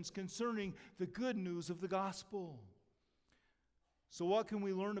implications concerning the good news of the gospel. So what can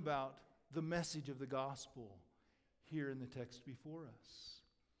we learn about the message of the gospel here in the text before us?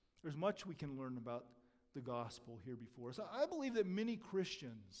 There's much we can learn about the gospel here before us. I believe that many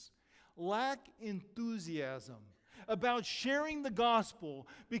Christians lack enthusiasm about sharing the gospel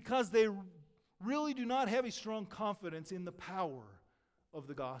because they really do not have a strong confidence in the power of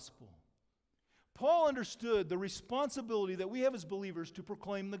the gospel. Paul understood the responsibility that we have as believers to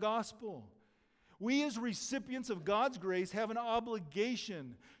proclaim the gospel. We as recipients of God's grace have an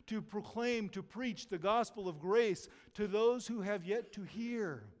obligation to proclaim, to preach the gospel of grace to those who have yet to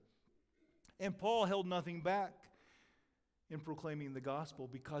hear. And Paul held nothing back in proclaiming the gospel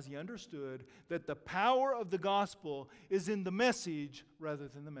because he understood that the power of the gospel is in the message rather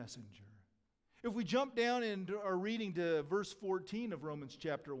than the messenger. If we jump down and are reading to verse 14 of Romans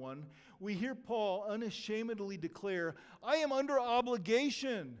chapter 1, we hear Paul unashamedly declare, I am under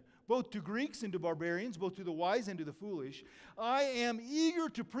obligation, both to Greeks and to barbarians, both to the wise and to the foolish. I am eager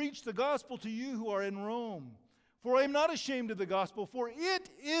to preach the gospel to you who are in Rome. For I am not ashamed of the gospel, for it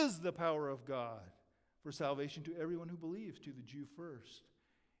is the power of God for salvation to everyone who believes, to the Jew first,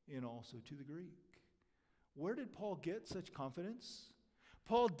 and also to the Greek. Where did Paul get such confidence?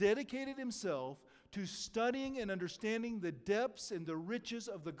 Paul dedicated himself to studying and understanding the depths and the riches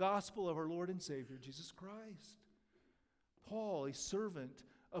of the gospel of our Lord and Savior, Jesus Christ. Paul, a servant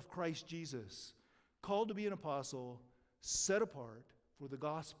of Christ Jesus, called to be an apostle, set apart for the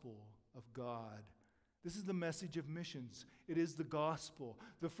gospel of God. This is the message of missions. It is the gospel.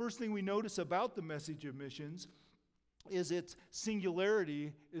 The first thing we notice about the message of missions is its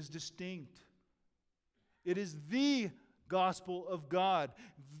singularity is distinct. It is the gospel of God.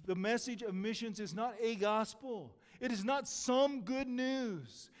 The message of missions is not a gospel. It is not some good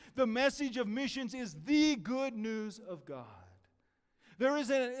news. The message of missions is the good news of God. There is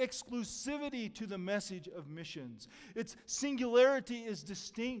an exclusivity to the message of missions. Its singularity is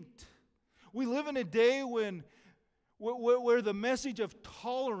distinct. We live in a day where the message of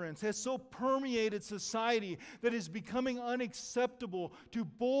tolerance has so permeated society that it is becoming unacceptable to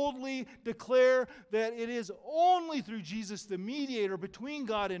boldly declare that it is only through Jesus, the mediator between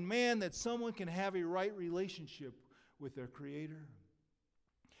God and man, that someone can have a right relationship with their Creator.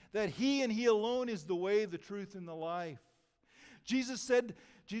 That He and He alone is the way, the truth, and the life. Jesus said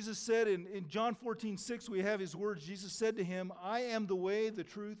in John 14:6, we have His words. Jesus said to him, I am the way, the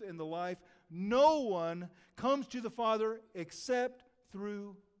truth, and the life. No one comes to the Father except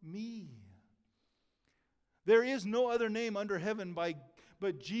through me. There is no other name under heaven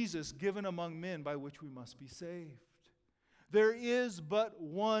but Jesus given among men by which we must be saved. There is but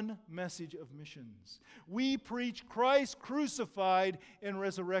one message of missions. We preach Christ crucified and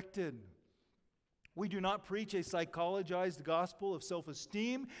resurrected. We do not preach a psychologized gospel of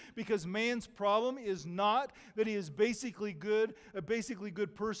self-esteem because man's problem is not that he is a basically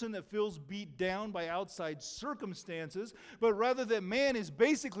good person that feels beat down by outside circumstances, but rather that man is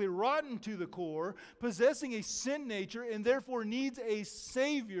basically rotten to the core, possessing a sin nature, and therefore needs a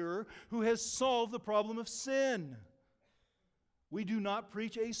Savior who has solved the problem of sin. We do not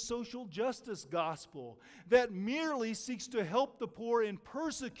preach a social justice gospel that merely seeks to help the poor and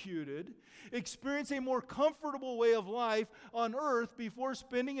persecuted experience a more comfortable way of life on earth before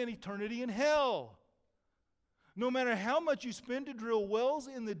spending an eternity in hell. No matter how much you spend to drill wells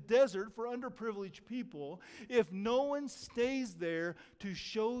in the desert for underprivileged people, if no one stays there to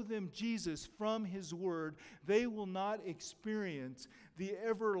show them Jesus from His Word, they will not experience the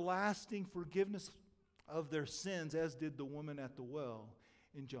everlasting forgiveness of their sins, as did the woman at the well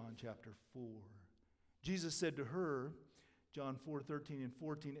in John chapter 4. Jesus said to her, John 4:13 and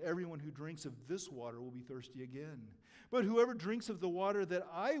 14, everyone who drinks of this water will be thirsty again. But whoever drinks of the water that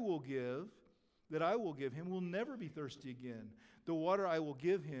I will give him will never be thirsty again. The water I will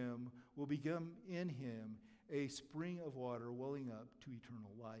give him will become in him a spring of water welling up to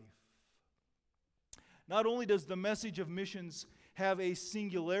eternal life. Not only does the message of missions have a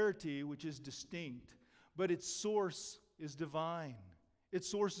singularity which is distinct, but its source is divine. Its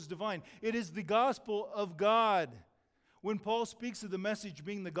source is divine. It is the gospel of God. When Paul speaks of the message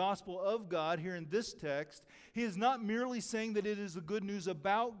being the gospel of God here in this text, he is not merely saying that it is the good news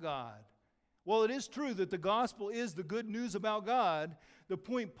about God. While it is true that the gospel is the good news about God, the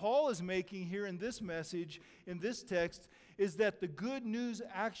point Paul is making here in this message, in this text, is that the good news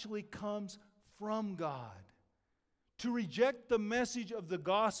actually comes from God. To reject the message of the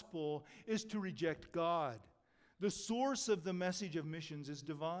gospel is to reject God. The source of the message of missions is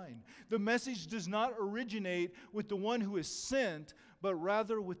divine. The message does not originate with the one who is sent, but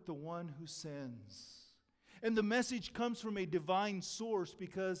rather with the one who sends. And the message comes from a divine source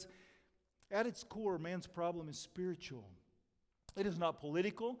because at its core, man's problem is spiritual. It is not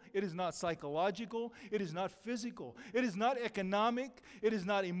political. It is not psychological. It is not physical. It is not economic. It is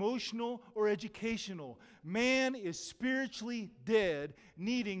not emotional or educational. Man is spiritually dead,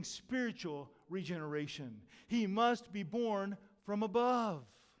 needing spiritual regeneration. He must be born from above.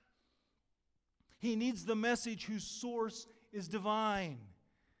 He needs the message whose source is divine.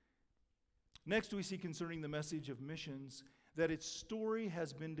 Next, we see concerning the message of missions that its story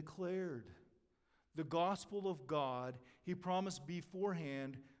has been declared. The gospel of God, He promised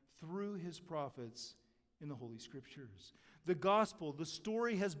beforehand through His prophets in the Holy Scriptures. The gospel, the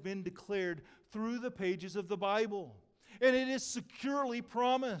story has been declared through the pages of the Bible. And it is securely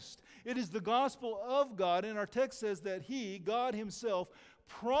promised. It is the gospel of God, and our text says that He, God Himself,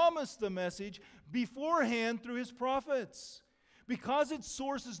 promised the message beforehand through His prophets. Because its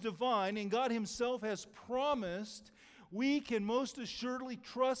source is divine and God Himself has promised, we can most assuredly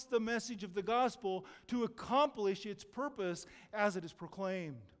trust the message of the gospel to accomplish its purpose as it is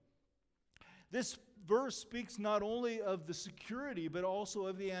proclaimed. This verse speaks not only of the security, but also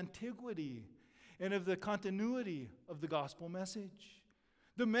of the antiquity and of the continuity of the gospel message.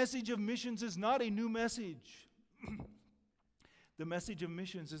 The message of missions is not a new message. The message of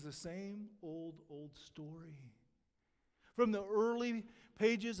missions is the same old story. From the early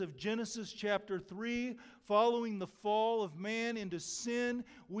pages of Genesis chapter 3, following the fall of man into sin,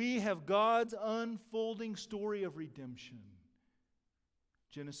 we have God's unfolding story of redemption.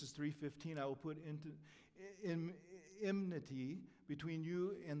 Genesis 3:15, I will put enmity between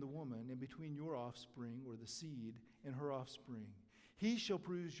you and the woman, and between your offspring, or the seed, and her offspring. He shall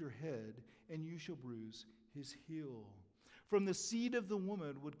bruise your head, and you shall bruise his heel. From the seed of the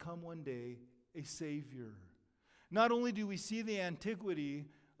woman would come one day a Savior. Not only do we see the antiquity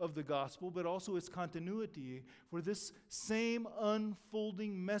of the gospel, but also its continuity, for this same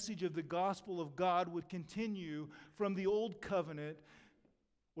unfolding message of the gospel of God would continue from the Old Covenant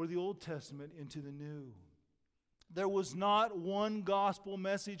or the Old Testament into the New. There was not one gospel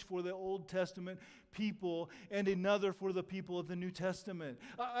message for the Old Testament people and another for the people of the New Testament.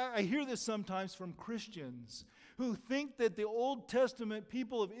 I hear this sometimes from Christians who think that the Old Testament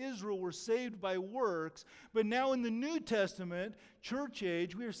people of Israel were saved by works, but now in the New Testament, church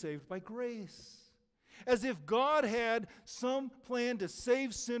age, we are saved by grace. As if God had some plan to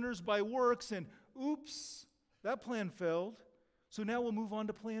save sinners by works, and oops, that plan failed, so now we'll move on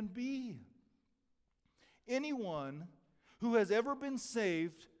to plan B. Anyone who has ever been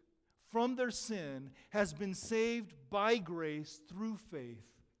saved from their sin has been saved by grace through faith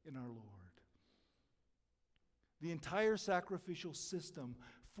in our Lord. The entire sacrificial system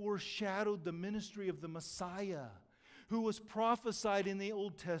foreshadowed the ministry of the Messiah, who was prophesied in the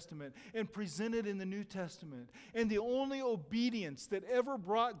Old Testament and presented in the New Testament. And the only obedience that ever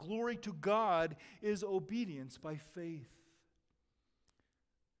brought glory to God is obedience by faith.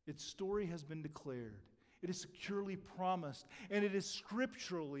 Its story has been declared. It is securely promised, and it is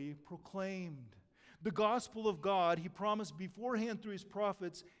scripturally proclaimed. The gospel of God, He promised beforehand through His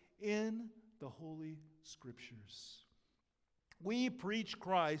prophets in the Holy Scriptures. We preach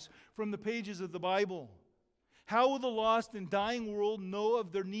Christ from the pages of the Bible. How will the lost and dying world know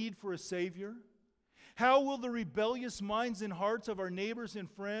of their need for a Savior? How will the rebellious minds and hearts of our neighbors and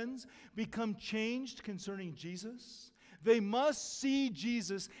friends become changed concerning Jesus? They must see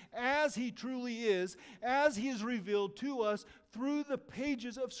Jesus as He truly is, as He is revealed to us through the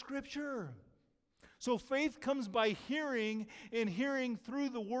pages of Scripture. So faith comes by hearing, and hearing through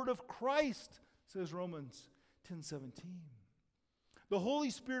the word of Christ, says Romans 10:17. The Holy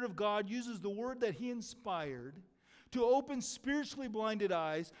Spirit of God uses the word that He inspired to open spiritually blinded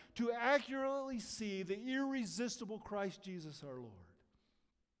eyes to accurately see the irresistible Christ Jesus our Lord.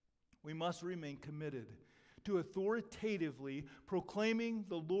 We must remain committed to authoritatively proclaiming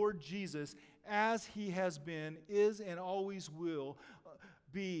the Lord Jesus as He has been, is, and always will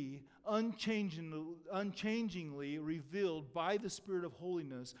be unchangingly revealed by the Spirit of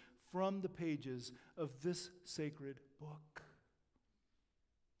holiness from the pages of this sacred book.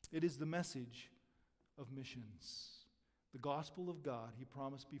 It is the message of missions. The gospel of God He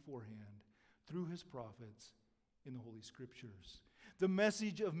promised beforehand through His prophets in the Holy Scriptures. The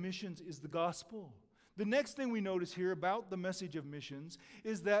message of missions is the gospel. The next thing we notice here about the message of missions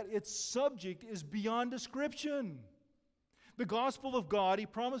is that its subject is beyond description. The gospel of God He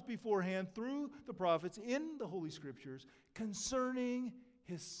promised beforehand through the prophets in the Holy Scriptures concerning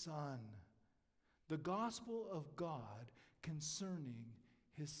His Son. the gospel of God concerning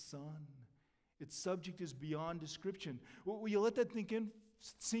his Son. Its subject is beyond description. Will you let that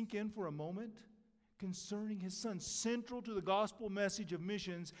sink in for a moment? Concerning his Son. Central to the gospel message of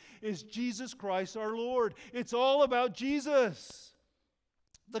missions is Jesus Christ our Lord. It's all about Jesus.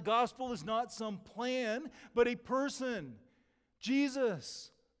 The gospel is not some plan, but a person.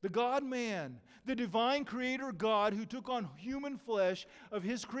 Jesus, the God-man, the divine creator God who took on human flesh of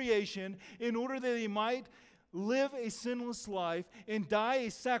his creation in order that he might live a sinless life and die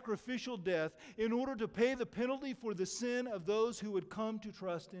a sacrificial death in order to pay the penalty for the sin of those who would come to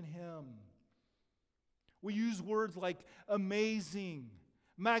trust in him. We use words like amazing,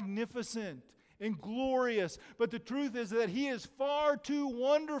 magnificent, and glorious, but the truth is that he is far too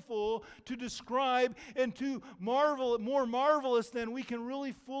wonderful to describe and too more marvelous than we can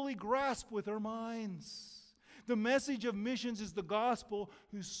really fully grasp with our minds. The message of missions is the gospel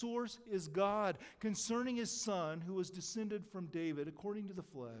whose source is God, concerning his Son who was descended from David according to the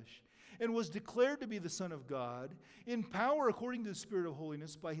flesh and was declared to be the Son of God in power according to the Spirit of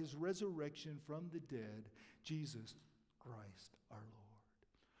holiness by his resurrection from the dead, Jesus Christ our Lord.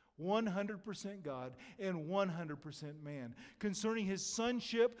 100% God and 100% man. Concerning his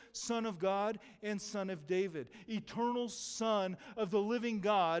sonship, Son of God and Son of David. Eternal Son of the living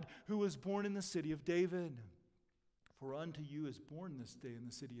God who was born in the city of David. For unto you is born this day in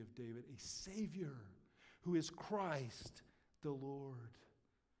the city of David a Savior who is Christ the Lord.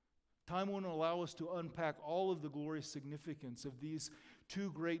 Time won't allow us to unpack all of the glorious significance of these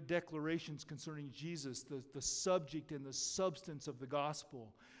two great declarations concerning Jesus, the subject and the substance of the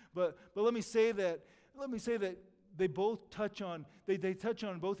gospel. But let me say that they both touch on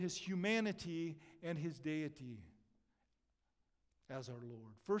both his humanity and his deity as our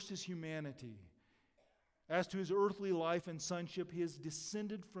Lord. First, his humanity. As to his earthly life and sonship, he is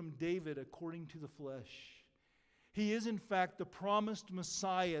descended from David according to the flesh. He is, in fact, the promised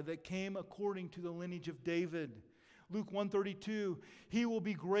Messiah that came according to the lineage of David. Luke 1:32, he will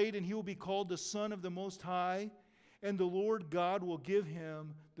be great and he will be called the Son of the Most High, and the Lord God will give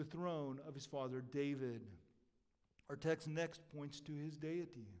him the throne of his father David. Our text next points to his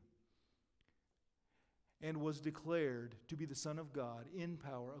deity. And was declared to be the Son of God in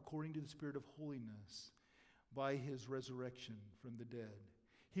power according to the Spirit of holiness by his resurrection from the dead.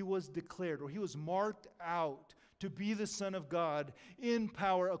 He was declared, or he was marked out to be the Son of God in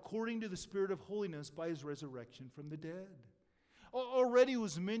power according to the Spirit of holiness by his resurrection from the dead. Already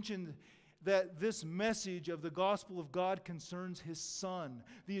was mentioned that this message of the gospel of God concerns his Son,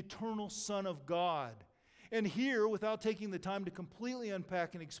 the eternal Son of God. And here, without taking the time to completely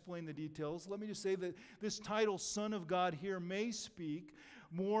unpack and explain the details, let me just say that this title, Son of God, here may speak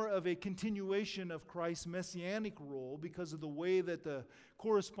more of a continuation of Christ's messianic role because of the way that the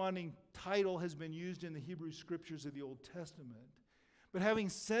corresponding title has been used in the Hebrew Scriptures of the Old Testament. But having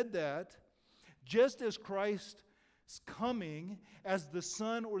said that, just as Christ's coming as the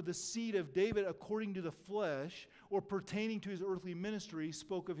son or the seed of David according to the flesh or pertaining to his earthly ministry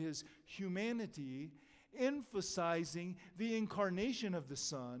spoke of his humanity, emphasizing the incarnation of the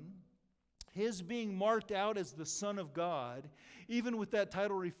Son, his being marked out as the Son of God, even with that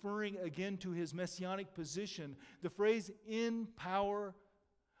title referring again to his messianic position, the phrase in power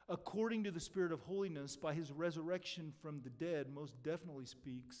according to the Spirit of holiness by his resurrection from the dead most definitely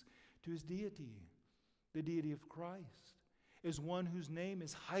speaks to his deity, the deity of Christ, as one whose name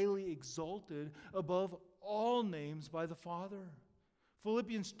is highly exalted above all names by the Father.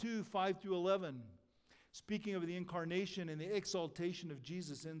 Philippians 2:5-11. Speaking of the incarnation and the exaltation of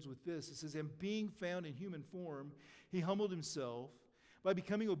Jesus, ends with this. It says, and being found in human form, he humbled himself by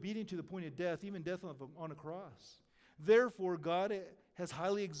becoming obedient to the point of death, even death on a cross. Therefore, God has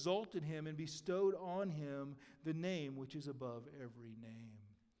highly exalted him and bestowed on him the name which is above every name.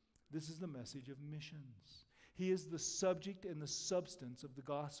 This is the message of missions. He is the subject and the substance of the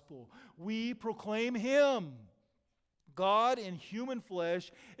gospel. We proclaim him, God in human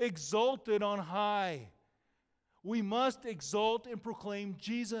flesh, exalted on high. We must exalt and proclaim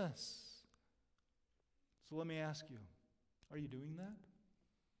Jesus. So let me ask you, are you doing that?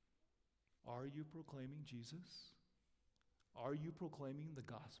 Are you proclaiming Jesus? Are you proclaiming the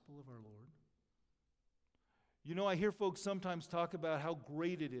gospel of our Lord? You know, I hear folks sometimes talk about how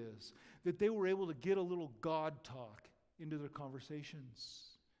great it is that they were able to get a little God talk into their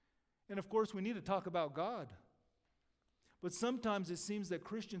conversations. And of course, we need to talk about God. But sometimes it seems that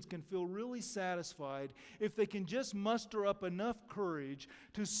Christians can feel really satisfied if they can just muster up enough courage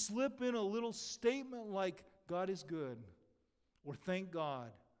to slip in a little statement like, God is good, or thank God.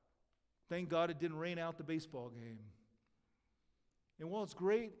 Thank God it didn't rain out the baseball game. And while it's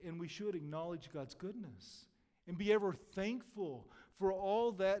great and we should acknowledge God's goodness and be ever thankful for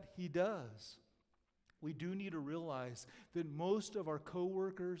all that He does, we do need to realize that most of our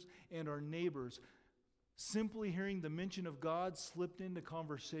coworkers and our neighbors, simply hearing the mention of God slipped into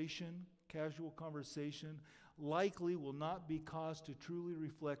conversation, casual conversation, likely will not be cause to truly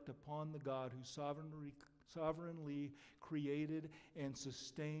reflect upon the God who sovereignly created and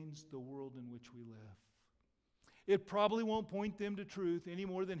sustains the world in which we live. It probably won't point them to truth any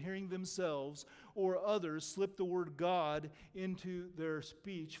more than hearing themselves or others slip the word God into their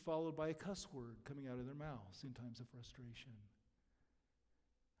speech, followed by a cuss word coming out of their mouths in times of frustration.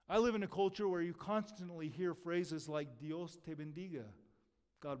 I live in a culture where you constantly hear phrases like Dios te bendiga,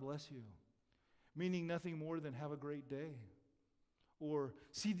 God bless you, meaning nothing more than have a great day. Or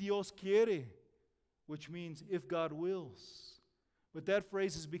si Dios quiere, which means if God wills. But that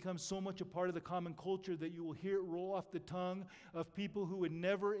phrase has become so much a part of the common culture that you will hear it roll off the tongue of people who would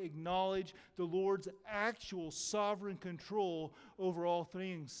never acknowledge the Lord's actual sovereign control over all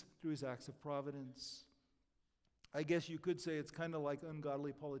things through His acts of providence. I guess you could say it's kind of like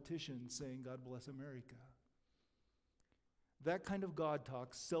ungodly politicians saying, God bless America. That kind of God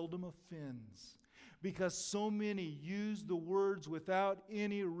talk seldom offends, because so many use the words without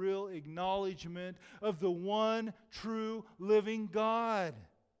any real acknowledgement of the one true living God.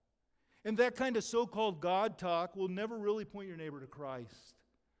 And that kind of so-called God talk will never really point your neighbor to Christ.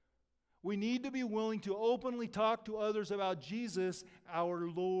 We need to be willing to openly talk to others about Jesus, our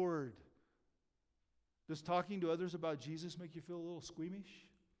Lord. Does talking to others about Jesus make you feel a little squeamish?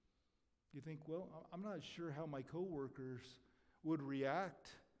 You think, well, I'm not sure how my coworkers would react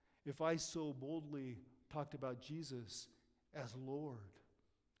if I so boldly talked about Jesus as Lord,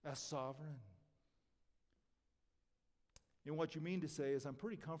 as sovereign. And what you mean to say is, I'm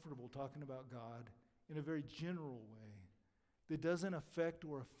pretty comfortable talking about God in a very general way that doesn't affect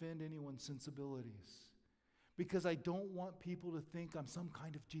or offend anyone's sensibilities, because I don't want people to think I'm some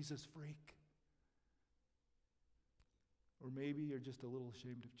kind of Jesus freak. Or maybe you're just a little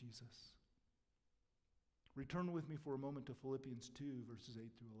ashamed of Jesus. Return with me for a moment to Philippians 2, verses 8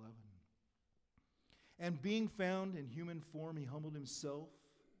 through 11. And being found in human form, He humbled Himself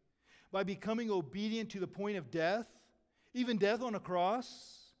by becoming obedient to the point of death, even death on a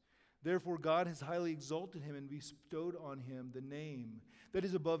cross. Therefore God has highly exalted Him and bestowed on Him the name that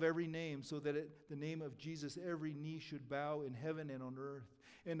is above every name, so that at the name of Jesus every knee should bow in heaven and on earth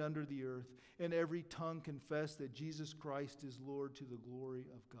and under the earth, and every tongue confess that Jesus Christ is Lord, to the glory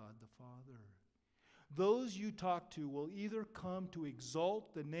of God the Father. Those you talk to will either come to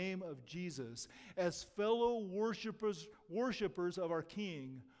exalt the name of Jesus as fellow worshipers of our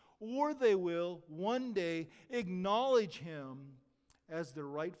King, or they will one day acknowledge Him as their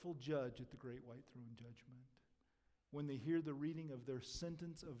rightful judge at the great white throne judgment, when they hear the reading of their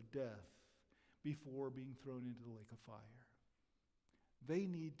sentence of death before being thrown into the lake of fire. They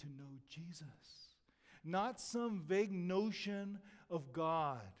need to know Jesus, not some vague notion of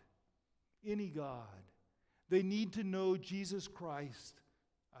God. Any God. They need to know Jesus Christ,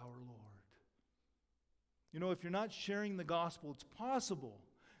 our Lord. You know, if you're not sharing the gospel, it's possible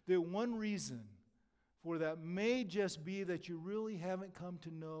that one reason for that may just be that you really haven't come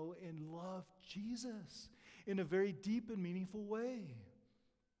to know and love Jesus in a very deep and meaningful way.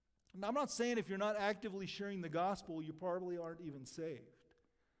 Now, I'm not saying if you're not actively sharing the gospel, you probably aren't even saved.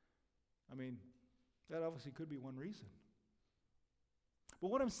 I mean, that obviously could be one reason. But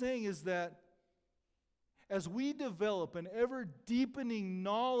what I'm saying is that as we develop an ever deepening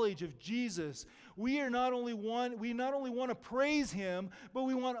knowledge of Jesus, we not only want to praise Him, but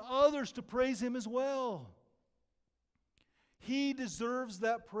we want others to praise Him as well. He deserves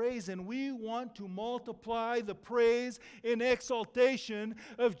that praise, and we want to multiply the praise and exaltation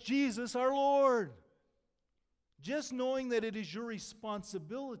of Jesus our Lord. Just knowing that it is your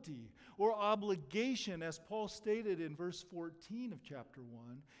responsibility or obligation, as Paul stated in verse 14 of chapter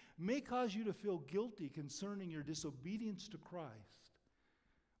 1, may cause you to feel guilty concerning your disobedience to Christ.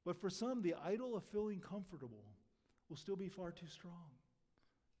 But for some, the idol of feeling comfortable will still be far too strong.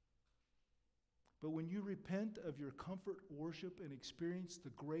 But when you repent of your comfort worship and experience the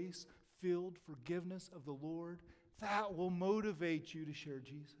grace-filled forgiveness of the Lord, that will motivate you to share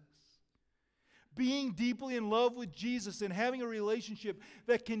Jesus. Being deeply in love with Jesus and having a relationship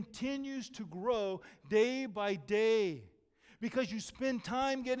that continues to grow day by day, because you spend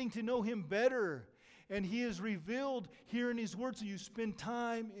time getting to know Him better, and He is revealed here in His Word, so you spend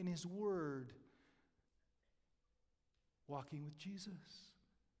time in His Word walking with Jesus.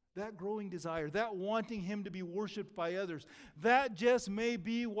 that growing desire, that wanting Him to be worshiped by others, that just may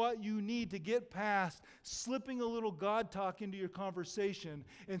be what you need to get past slipping a little God talk into your conversation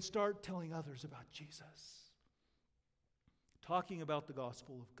and start telling others about Jesus. Talking about the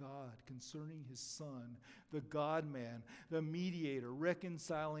gospel of God concerning His Son, the God-man, the mediator,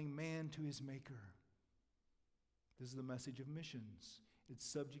 reconciling man to his Maker. This is the message of missions. Its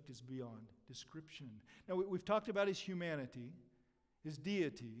subject is beyond description. Now, we've talked about His humanity, His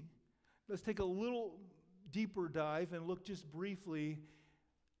deity. Let's take a little deeper dive and look just briefly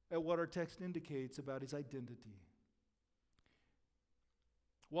at what our text indicates about His identity.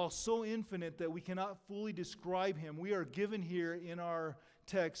 While so infinite that we cannot fully describe Him, we are given here in our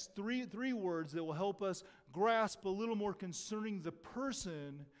text three words that will help us grasp a little more concerning the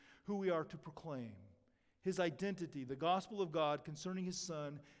person who we are to proclaim. His identity, the gospel of God concerning His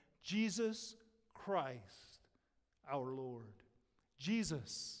Son, Jesus Christ, our Lord.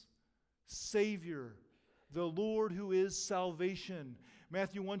 Jesus, Savior, the Lord who is salvation.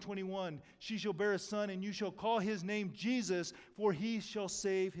 Matthew 1:21, she shall bear a son, and you shall call his name Jesus, for he shall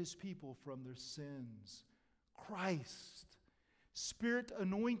save his people from their sins. Christ,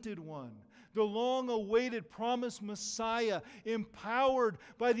 Spirit-anointed one, the long-awaited promised Messiah, empowered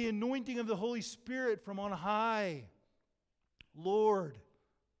by the anointing of the Holy Spirit from on high. Lord,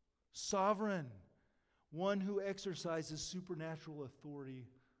 sovereign, one who exercises supernatural authority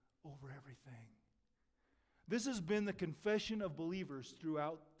over everything. This has been the confession of believers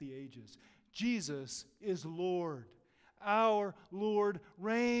throughout the ages. Jesus is Lord. Our Lord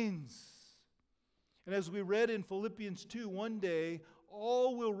reigns. And as we read in Philippians 2, one day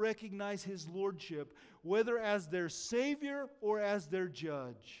all will recognize His lordship, whether as their Savior or as their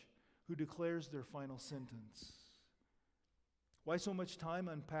judge, who declares their final sentence. Why so much time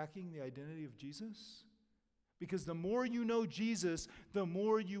unpacking the identity of Jesus? Because the more you know Jesus, the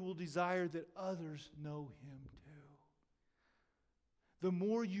more you will desire that others know Him too. The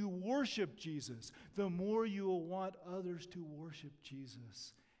more you worship Jesus, the more you will want others to worship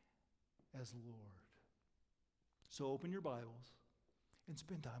Jesus as Lord. So open your Bibles and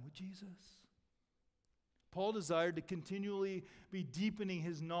spend time with Jesus. Paul desired to continually be deepening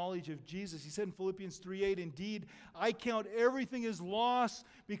his knowledge of Jesus. He said in Philippians 3:8, indeed, I count everything as loss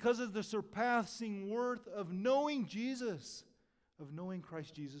because of the surpassing worth of knowing Jesus, of knowing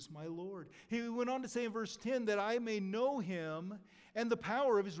Christ Jesus my Lord. He went on to say in verse 10 that I may know Him and the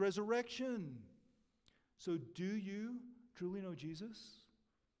power of His resurrection. So do you truly know Jesus?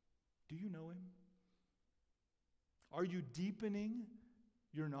 Do you know Him? Are you deepening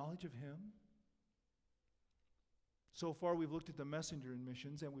your knowledge of Him? So far, we've looked at the messenger in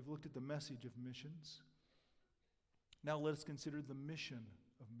missions, and we've looked at the message of missions. Now let us consider the mission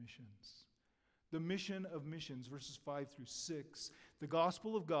of missions. The mission of missions, verses 5 through 6. The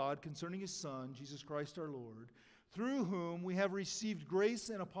gospel of God concerning His Son, Jesus Christ our Lord, through whom we have received grace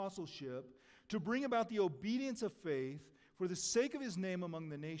and apostleship to bring about the obedience of faith for the sake of His name among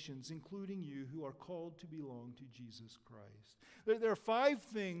the nations, including you who are called to belong to Jesus Christ. There are 5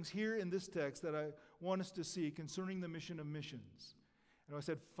 things here in this text that I want us to see concerning the mission of missions. And I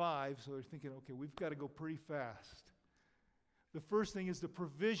said 5, so they're thinking, okay, we've got to go pretty fast. The first thing is the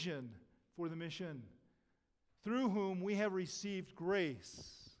provision for the mission, through whom we have received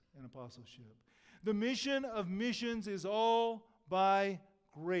grace and apostleship. The mission of missions is all by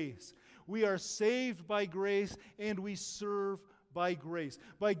grace. We are saved by grace and we serve by grace.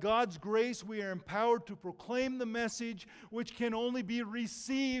 By God's grace, we are empowered to proclaim the message which can only be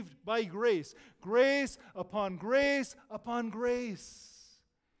received by grace. Grace upon grace upon grace.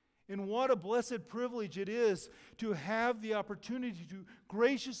 And what a blessed privilege it is to have the opportunity to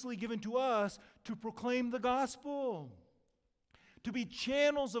graciously given to us to proclaim the gospel. To be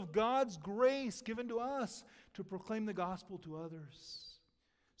channels of God's grace given to us to proclaim the gospel to others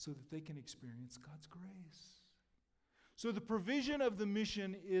so that they can experience God's grace. So the provision of the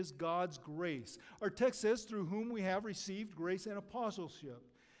mission is God's grace. Our text says, through whom we have received grace and apostleship.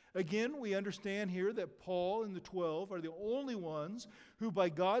 Again, we understand here that Paul and the 12 are the only ones who by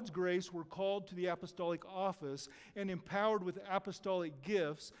God's grace were called to the apostolic office and empowered with apostolic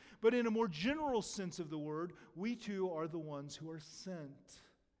gifts. But in a more general sense of the word, we too are the ones who are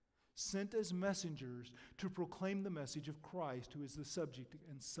sent as messengers to proclaim the message of Christ, who is the subject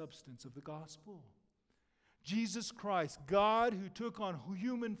and substance of the gospel. Jesus Christ, God who took on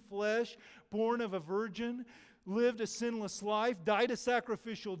human flesh, born of a virgin, lived a sinless life, died a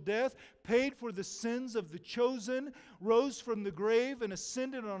sacrificial death, paid for the sins of the chosen, rose from the grave, and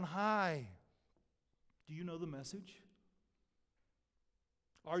ascended on high. Do you know the message?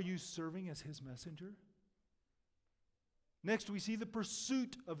 Are you serving as His messenger? Next, we see the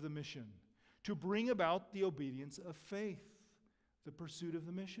pursuit of the mission to bring about the obedience of faith. The pursuit of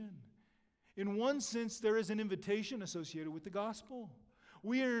the mission. In one sense, there is an invitation associated with the gospel.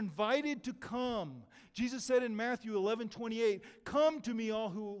 We are invited to come. Jesus said in Matthew 11:28, "Come to me,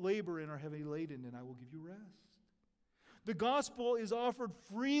 all who labor and are heavy laden, and I will give you rest." The gospel is offered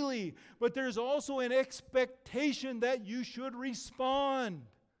freely, but there's also an expectation that you should respond.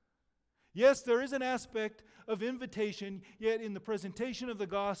 Yes, there is an aspect of invitation, yet in the presentation of the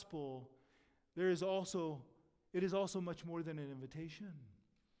gospel, it is also much more than an invitation.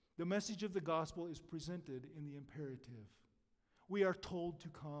 The message of the gospel is presented in the imperative. We are told to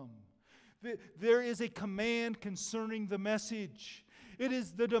come. There is a command concerning the message. It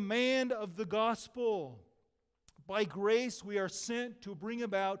is the demand of the gospel. By grace, we are sent to bring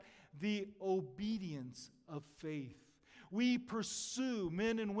about the obedience of faith. We pursue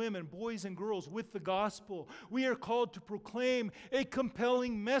men and women, boys and girls, with the gospel. We are called to proclaim a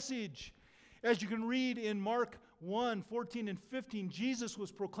compelling message. As you can read in Mark 1:14 and 15, Jesus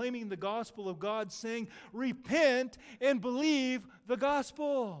was proclaiming the gospel of God, saying, "Repent and believe the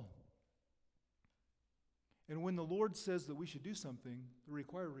gospel." And when the Lord says that we should do something, the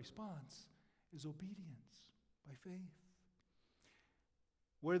required response is obedience by faith.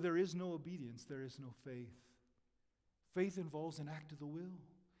 Where there is no obedience, there is no faith. Faith involves an act of the will,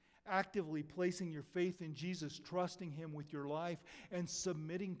 actively placing your faith in Jesus, trusting Him with your life, and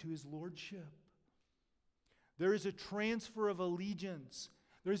submitting to His lordship. There is a transfer of allegiance.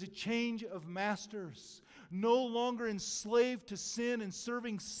 There is a change of masters. No longer enslaved to sin and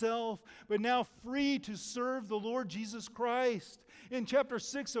serving self, but now free to serve the Lord Jesus Christ. In chapter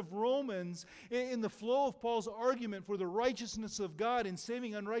 6 of Romans, in the flow of Paul's argument for the righteousness of God in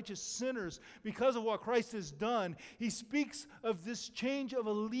saving unrighteous sinners because of what Christ has done, he speaks of this change of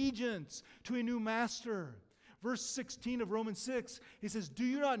allegiance to a new master. Verse 16 of Romans 6, he says, "Do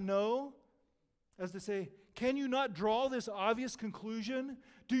you not know," as to say, can you not draw this obvious conclusion?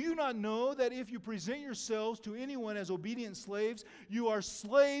 Do you not know that if you present yourselves to anyone as obedient slaves, you are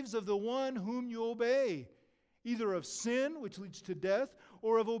slaves of the one whom you obey, either of sin, which leads to death,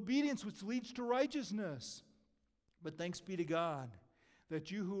 or of obedience, which leads to righteousness? But thanks be to God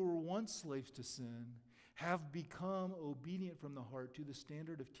that you who were once slaves to sin have become obedient from the heart to the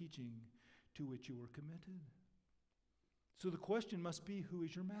standard of teaching to which you were committed. So the question must be, who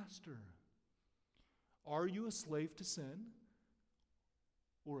is your master? Are you a slave to sin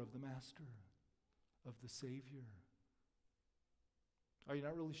or of the Master, of the Savior? Are you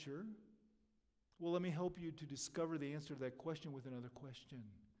not really sure? Well, let me help you to discover the answer to that question with another question.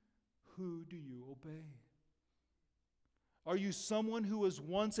 Who do you obey? Are you someone who was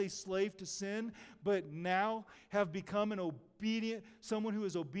once a slave to sin, but now have become someone who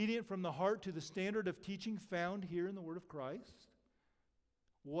is obedient from the heart to the standard of teaching found here in the Word of Christ?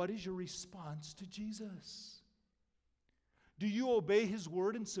 What is your response to Jesus? Do you obey His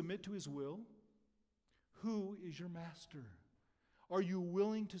word and submit to His will? Who is your master? Are you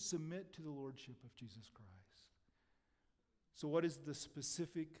willing to submit to the lordship of Jesus Christ? So what is the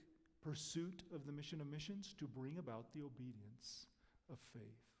specific pursuit of the mission of missions? To bring about the obedience of faith.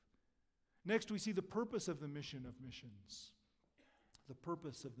 Next, we see the purpose of the mission of missions. The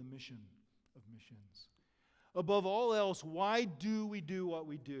purpose of the mission of missions. Above all else, why do we do what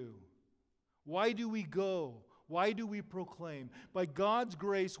we do? Why do we go? Why do we proclaim? By God's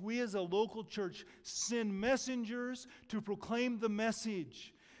grace, we as a local church send messengers to proclaim the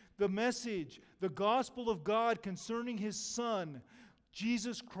message, the gospel of God concerning His Son,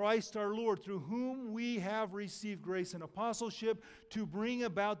 Jesus Christ our Lord, through whom we have received grace and apostleship to bring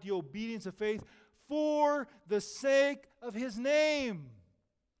about the obedience of faith for the sake of His name.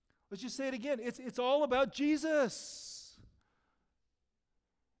 Let's just say it again. It's all about Jesus.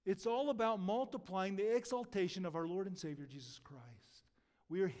 It's all about multiplying the exaltation of our Lord and Savior Jesus Christ.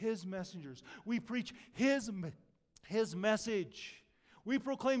 We are His messengers. We preach His message. We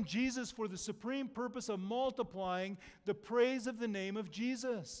proclaim Jesus for the supreme purpose of multiplying the praise of the name of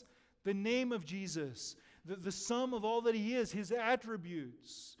Jesus. The name of Jesus. The sum of all that He is, His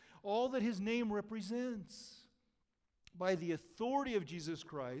attributes, all that His name represents. By the authority of Jesus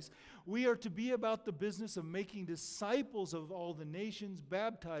Christ, we are to be about the business of making disciples of all the nations,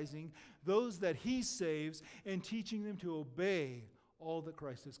 baptizing those that He saves, and teaching them to obey all that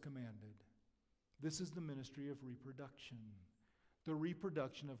Christ has commanded. This is the ministry of reproduction. The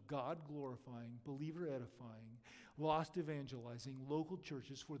reproduction of God-glorifying, believer-edifying, lost evangelizing local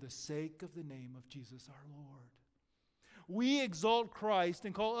churches for the sake of the name of Jesus our Lord. We exalt Christ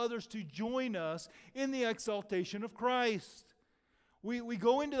and call others to join us in the exaltation of Christ. We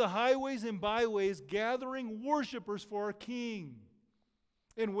go into the highways and byways gathering worshipers for our King.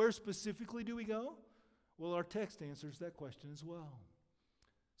 And where specifically do we go? Well, our text answers that question as well.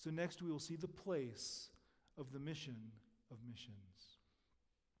 So next we will see the place of the mission of missions.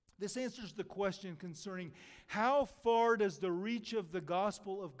 This answers the question concerning how far does the reach of the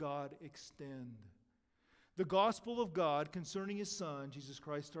gospel of God extend? The gospel of God concerning His Son, Jesus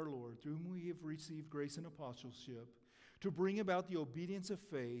Christ our Lord, through whom we have received grace and apostleship, to bring about the obedience of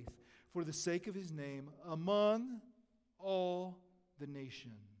faith for the sake of His name among all the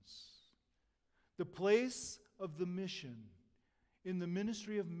nations. The place of the mission in the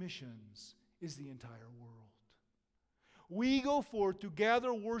ministry of missions is the entire world. We go forth to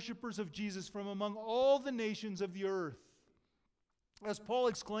gather worshipers of Jesus from among all the nations of the earth. As Paul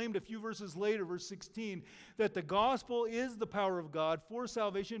exclaimed a few verses later, verse 16, that the gospel is the power of God for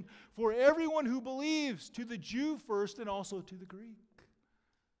salvation for everyone who believes, to the Jew first and also to the Greek.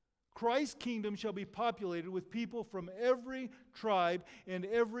 Christ's kingdom shall be populated with people from every tribe and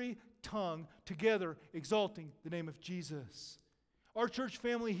every tongue, together exalting the name of Jesus. Our church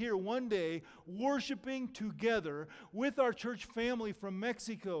family here one day worshiping together with our church family from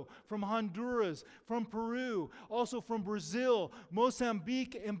Mexico, from Honduras, from Peru, also from Brazil,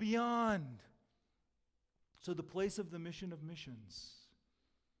 Mozambique, and beyond. So the place of the mission of missions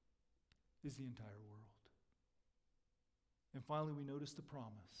is the entire world. And finally, we notice the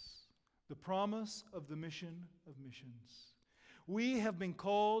promise of the mission of missions. We have been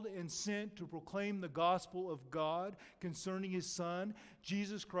called and sent to proclaim the gospel of God concerning His Son,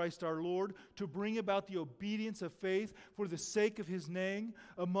 Jesus Christ our Lord, to bring about the obedience of faith for the sake of His name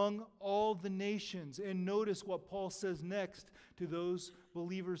among all the nations. And notice what Paul says next to those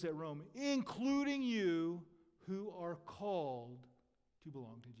believers at Rome, including you who are called to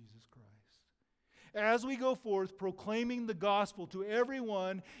belong to Jesus Christ. As we go forth proclaiming the gospel to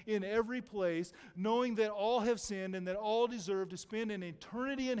everyone in every place, knowing that all have sinned and that all deserve to spend an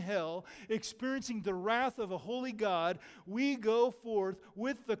eternity in hell, experiencing the wrath of a holy God, we go forth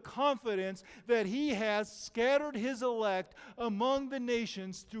with the confidence that He has scattered His elect among the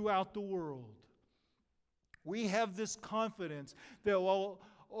nations throughout the world. We have this confidence that while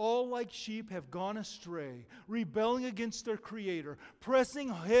all like sheep have gone astray, rebelling against their Creator, pressing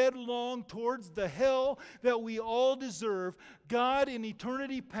headlong towards the hell that we all deserve, God in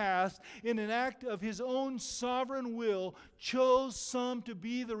eternity past, in an act of His own sovereign will, chose some to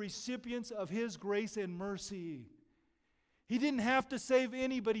be the recipients of His grace and mercy. He didn't have to save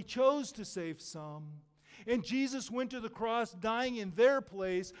any, but He chose to save some. And Jesus went to the cross, dying in their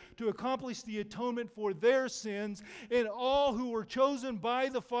place to accomplish the atonement for their sins. And all who were chosen by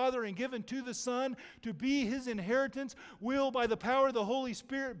the Father and given to the Son to be His inheritance will, by the power of the Holy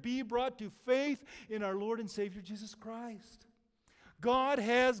Spirit, be brought to faith in our Lord and Savior Jesus Christ. God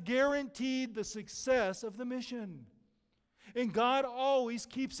has guaranteed the success of the mission. And God always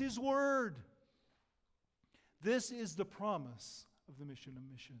keeps His word. This is the promise of the mission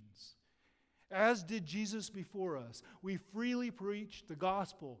of missions. As did Jesus before us, we freely preach the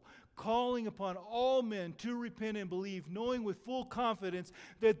gospel, calling upon all men to repent and believe, knowing with full confidence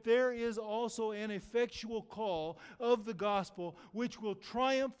that there is also an effectual call of the gospel which will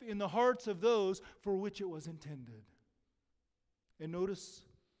triumph in the hearts of those for which it was intended. And notice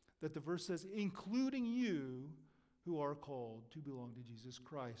that the verse says, including you who are called to belong to Jesus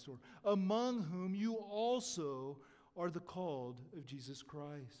Christ, or among whom you also are the called of Jesus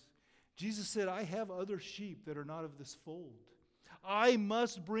Christ. Jesus said, I have other sheep that are not of this fold. I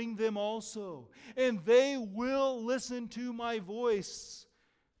must bring them also, and they will listen to my voice.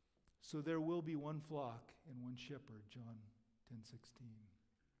 So there will be one flock and one shepherd, John 10:16.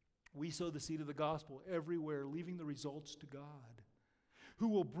 We sow the seed of the gospel everywhere, leaving the results to God, who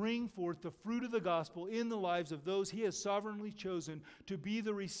will bring forth the fruit of the gospel in the lives of those He has sovereignly chosen to be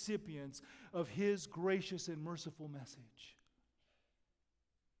the recipients of His gracious and merciful message.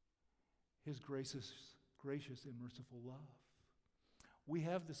 His gracious and merciful love. We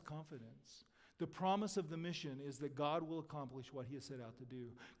have this confidence. The promise of the mission is that God will accomplish what He has set out to do.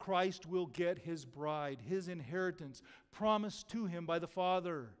 Christ will get His bride, His inheritance, promised to Him by the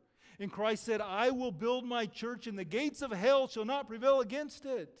Father. And Christ said, I will build my church, and the gates of hell shall not prevail against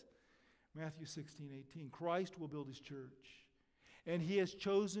it. Matthew 16:18. Christ will build His church. And He has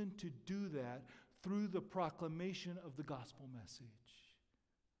chosen to do that through the proclamation of the gospel message.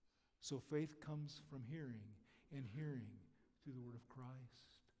 So faith comes from hearing, and hearing through the word of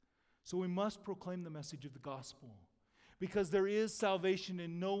Christ. So we must proclaim the message of the gospel, because there is salvation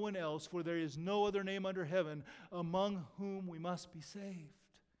in no one else, for there is no other name under heaven among whom we must be saved.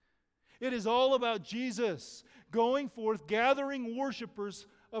 It is all about Jesus going forth, gathering worshipers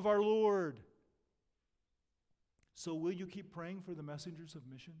of our Lord. So will you keep praying for the messengers of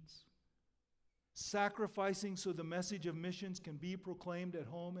missions? Sacrificing so the message of missions can be proclaimed at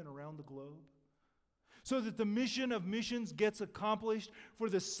home and around the globe? So that the mission of missions gets accomplished for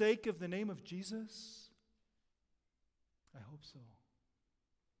the sake of the name of Jesus? I hope so.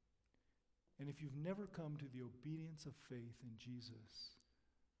 And if you've never come to the obedience of faith in Jesus,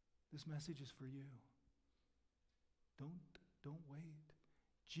 this message is for you. Don't wait.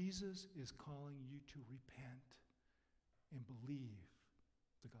 Jesus is calling you to repent and believe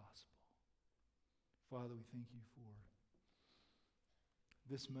the gospel. Father, we thank you for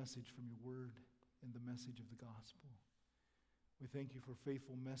this message from your word and the message of the gospel. We thank you for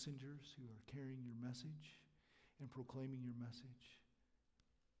faithful messengers who are carrying your message and proclaiming your message.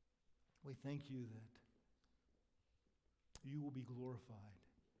 We thank you that you will be glorified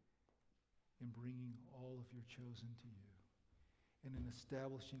in bringing all of your chosen to you and in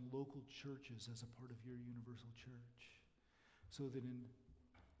establishing local churches as a part of your universal church, so that in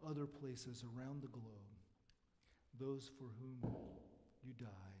other places around the globe, those for whom you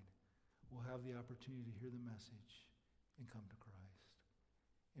died will have the opportunity to hear the message and come to Christ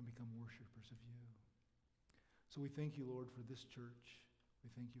and become worshipers of you. So we thank you, Lord, for this church.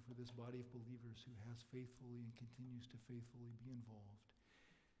 We thank you for this body of believers who has faithfully and continues to faithfully be involved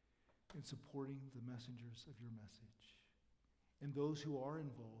in supporting the messengers of your message. And those who are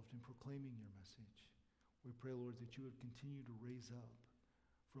involved in proclaiming your message, we pray, Lord, that you would continue to raise up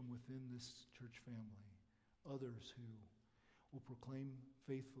from within this church family others who will proclaim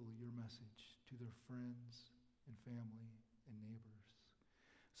faithfully your message to their friends and family and neighbors,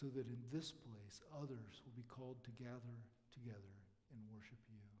 so that in this place others will be called to gather together and worship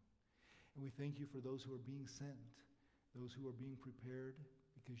you. And we thank you for those who are being sent, those who are being prepared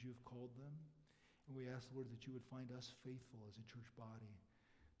because you have called them. And we ask, Lord, that you would find us faithful as a church body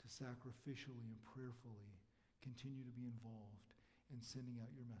to sacrificially and prayerfully continue to be involved in sending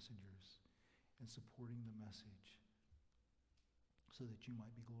out your messengers and supporting the message, so that you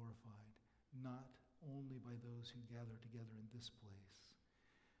might be glorified, not only by those who gather together in this place,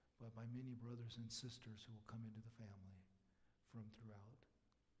 but by many brothers and sisters who will come into the family from throughout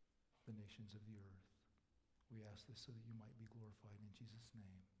the nations of the earth. We ask this so that you might be glorified in Jesus'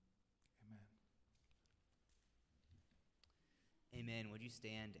 name. Amen. Amen. Would you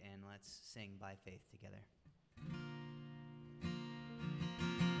stand and let's sing By Faith together?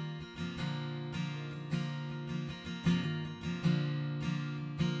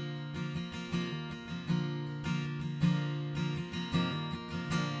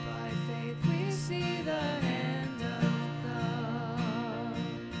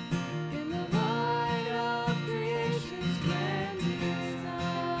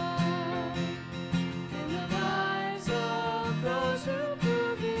 Those who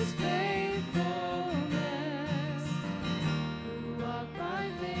prove his faithfulness.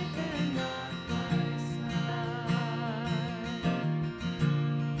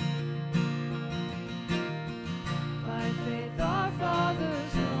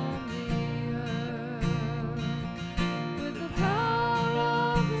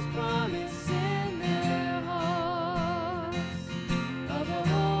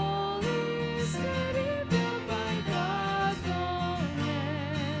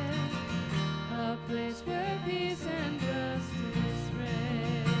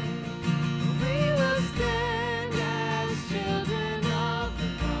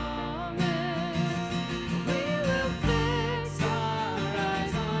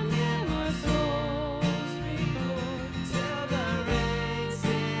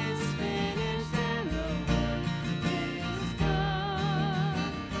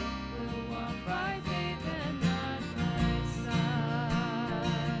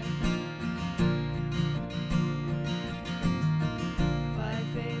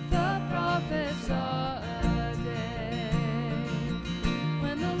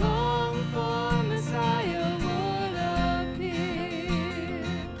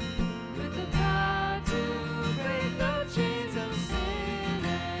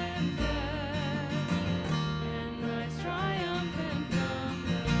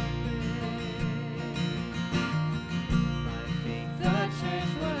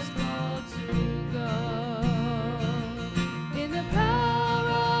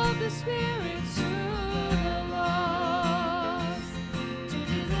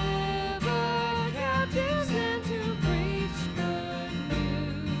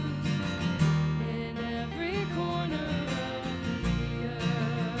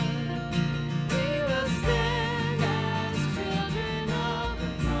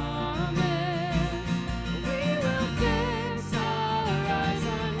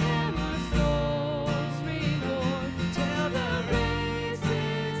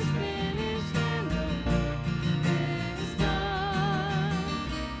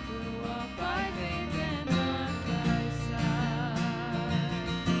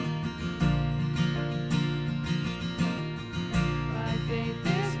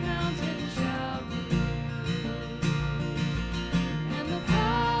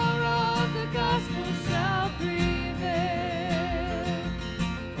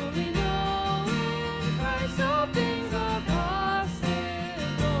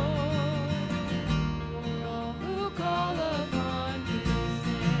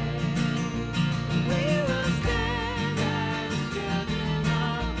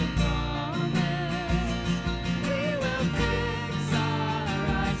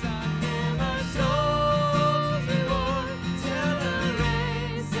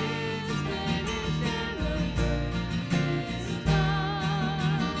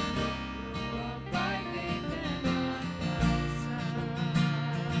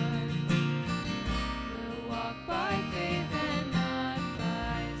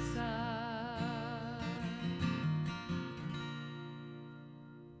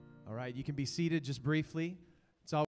 You can be seated just briefly.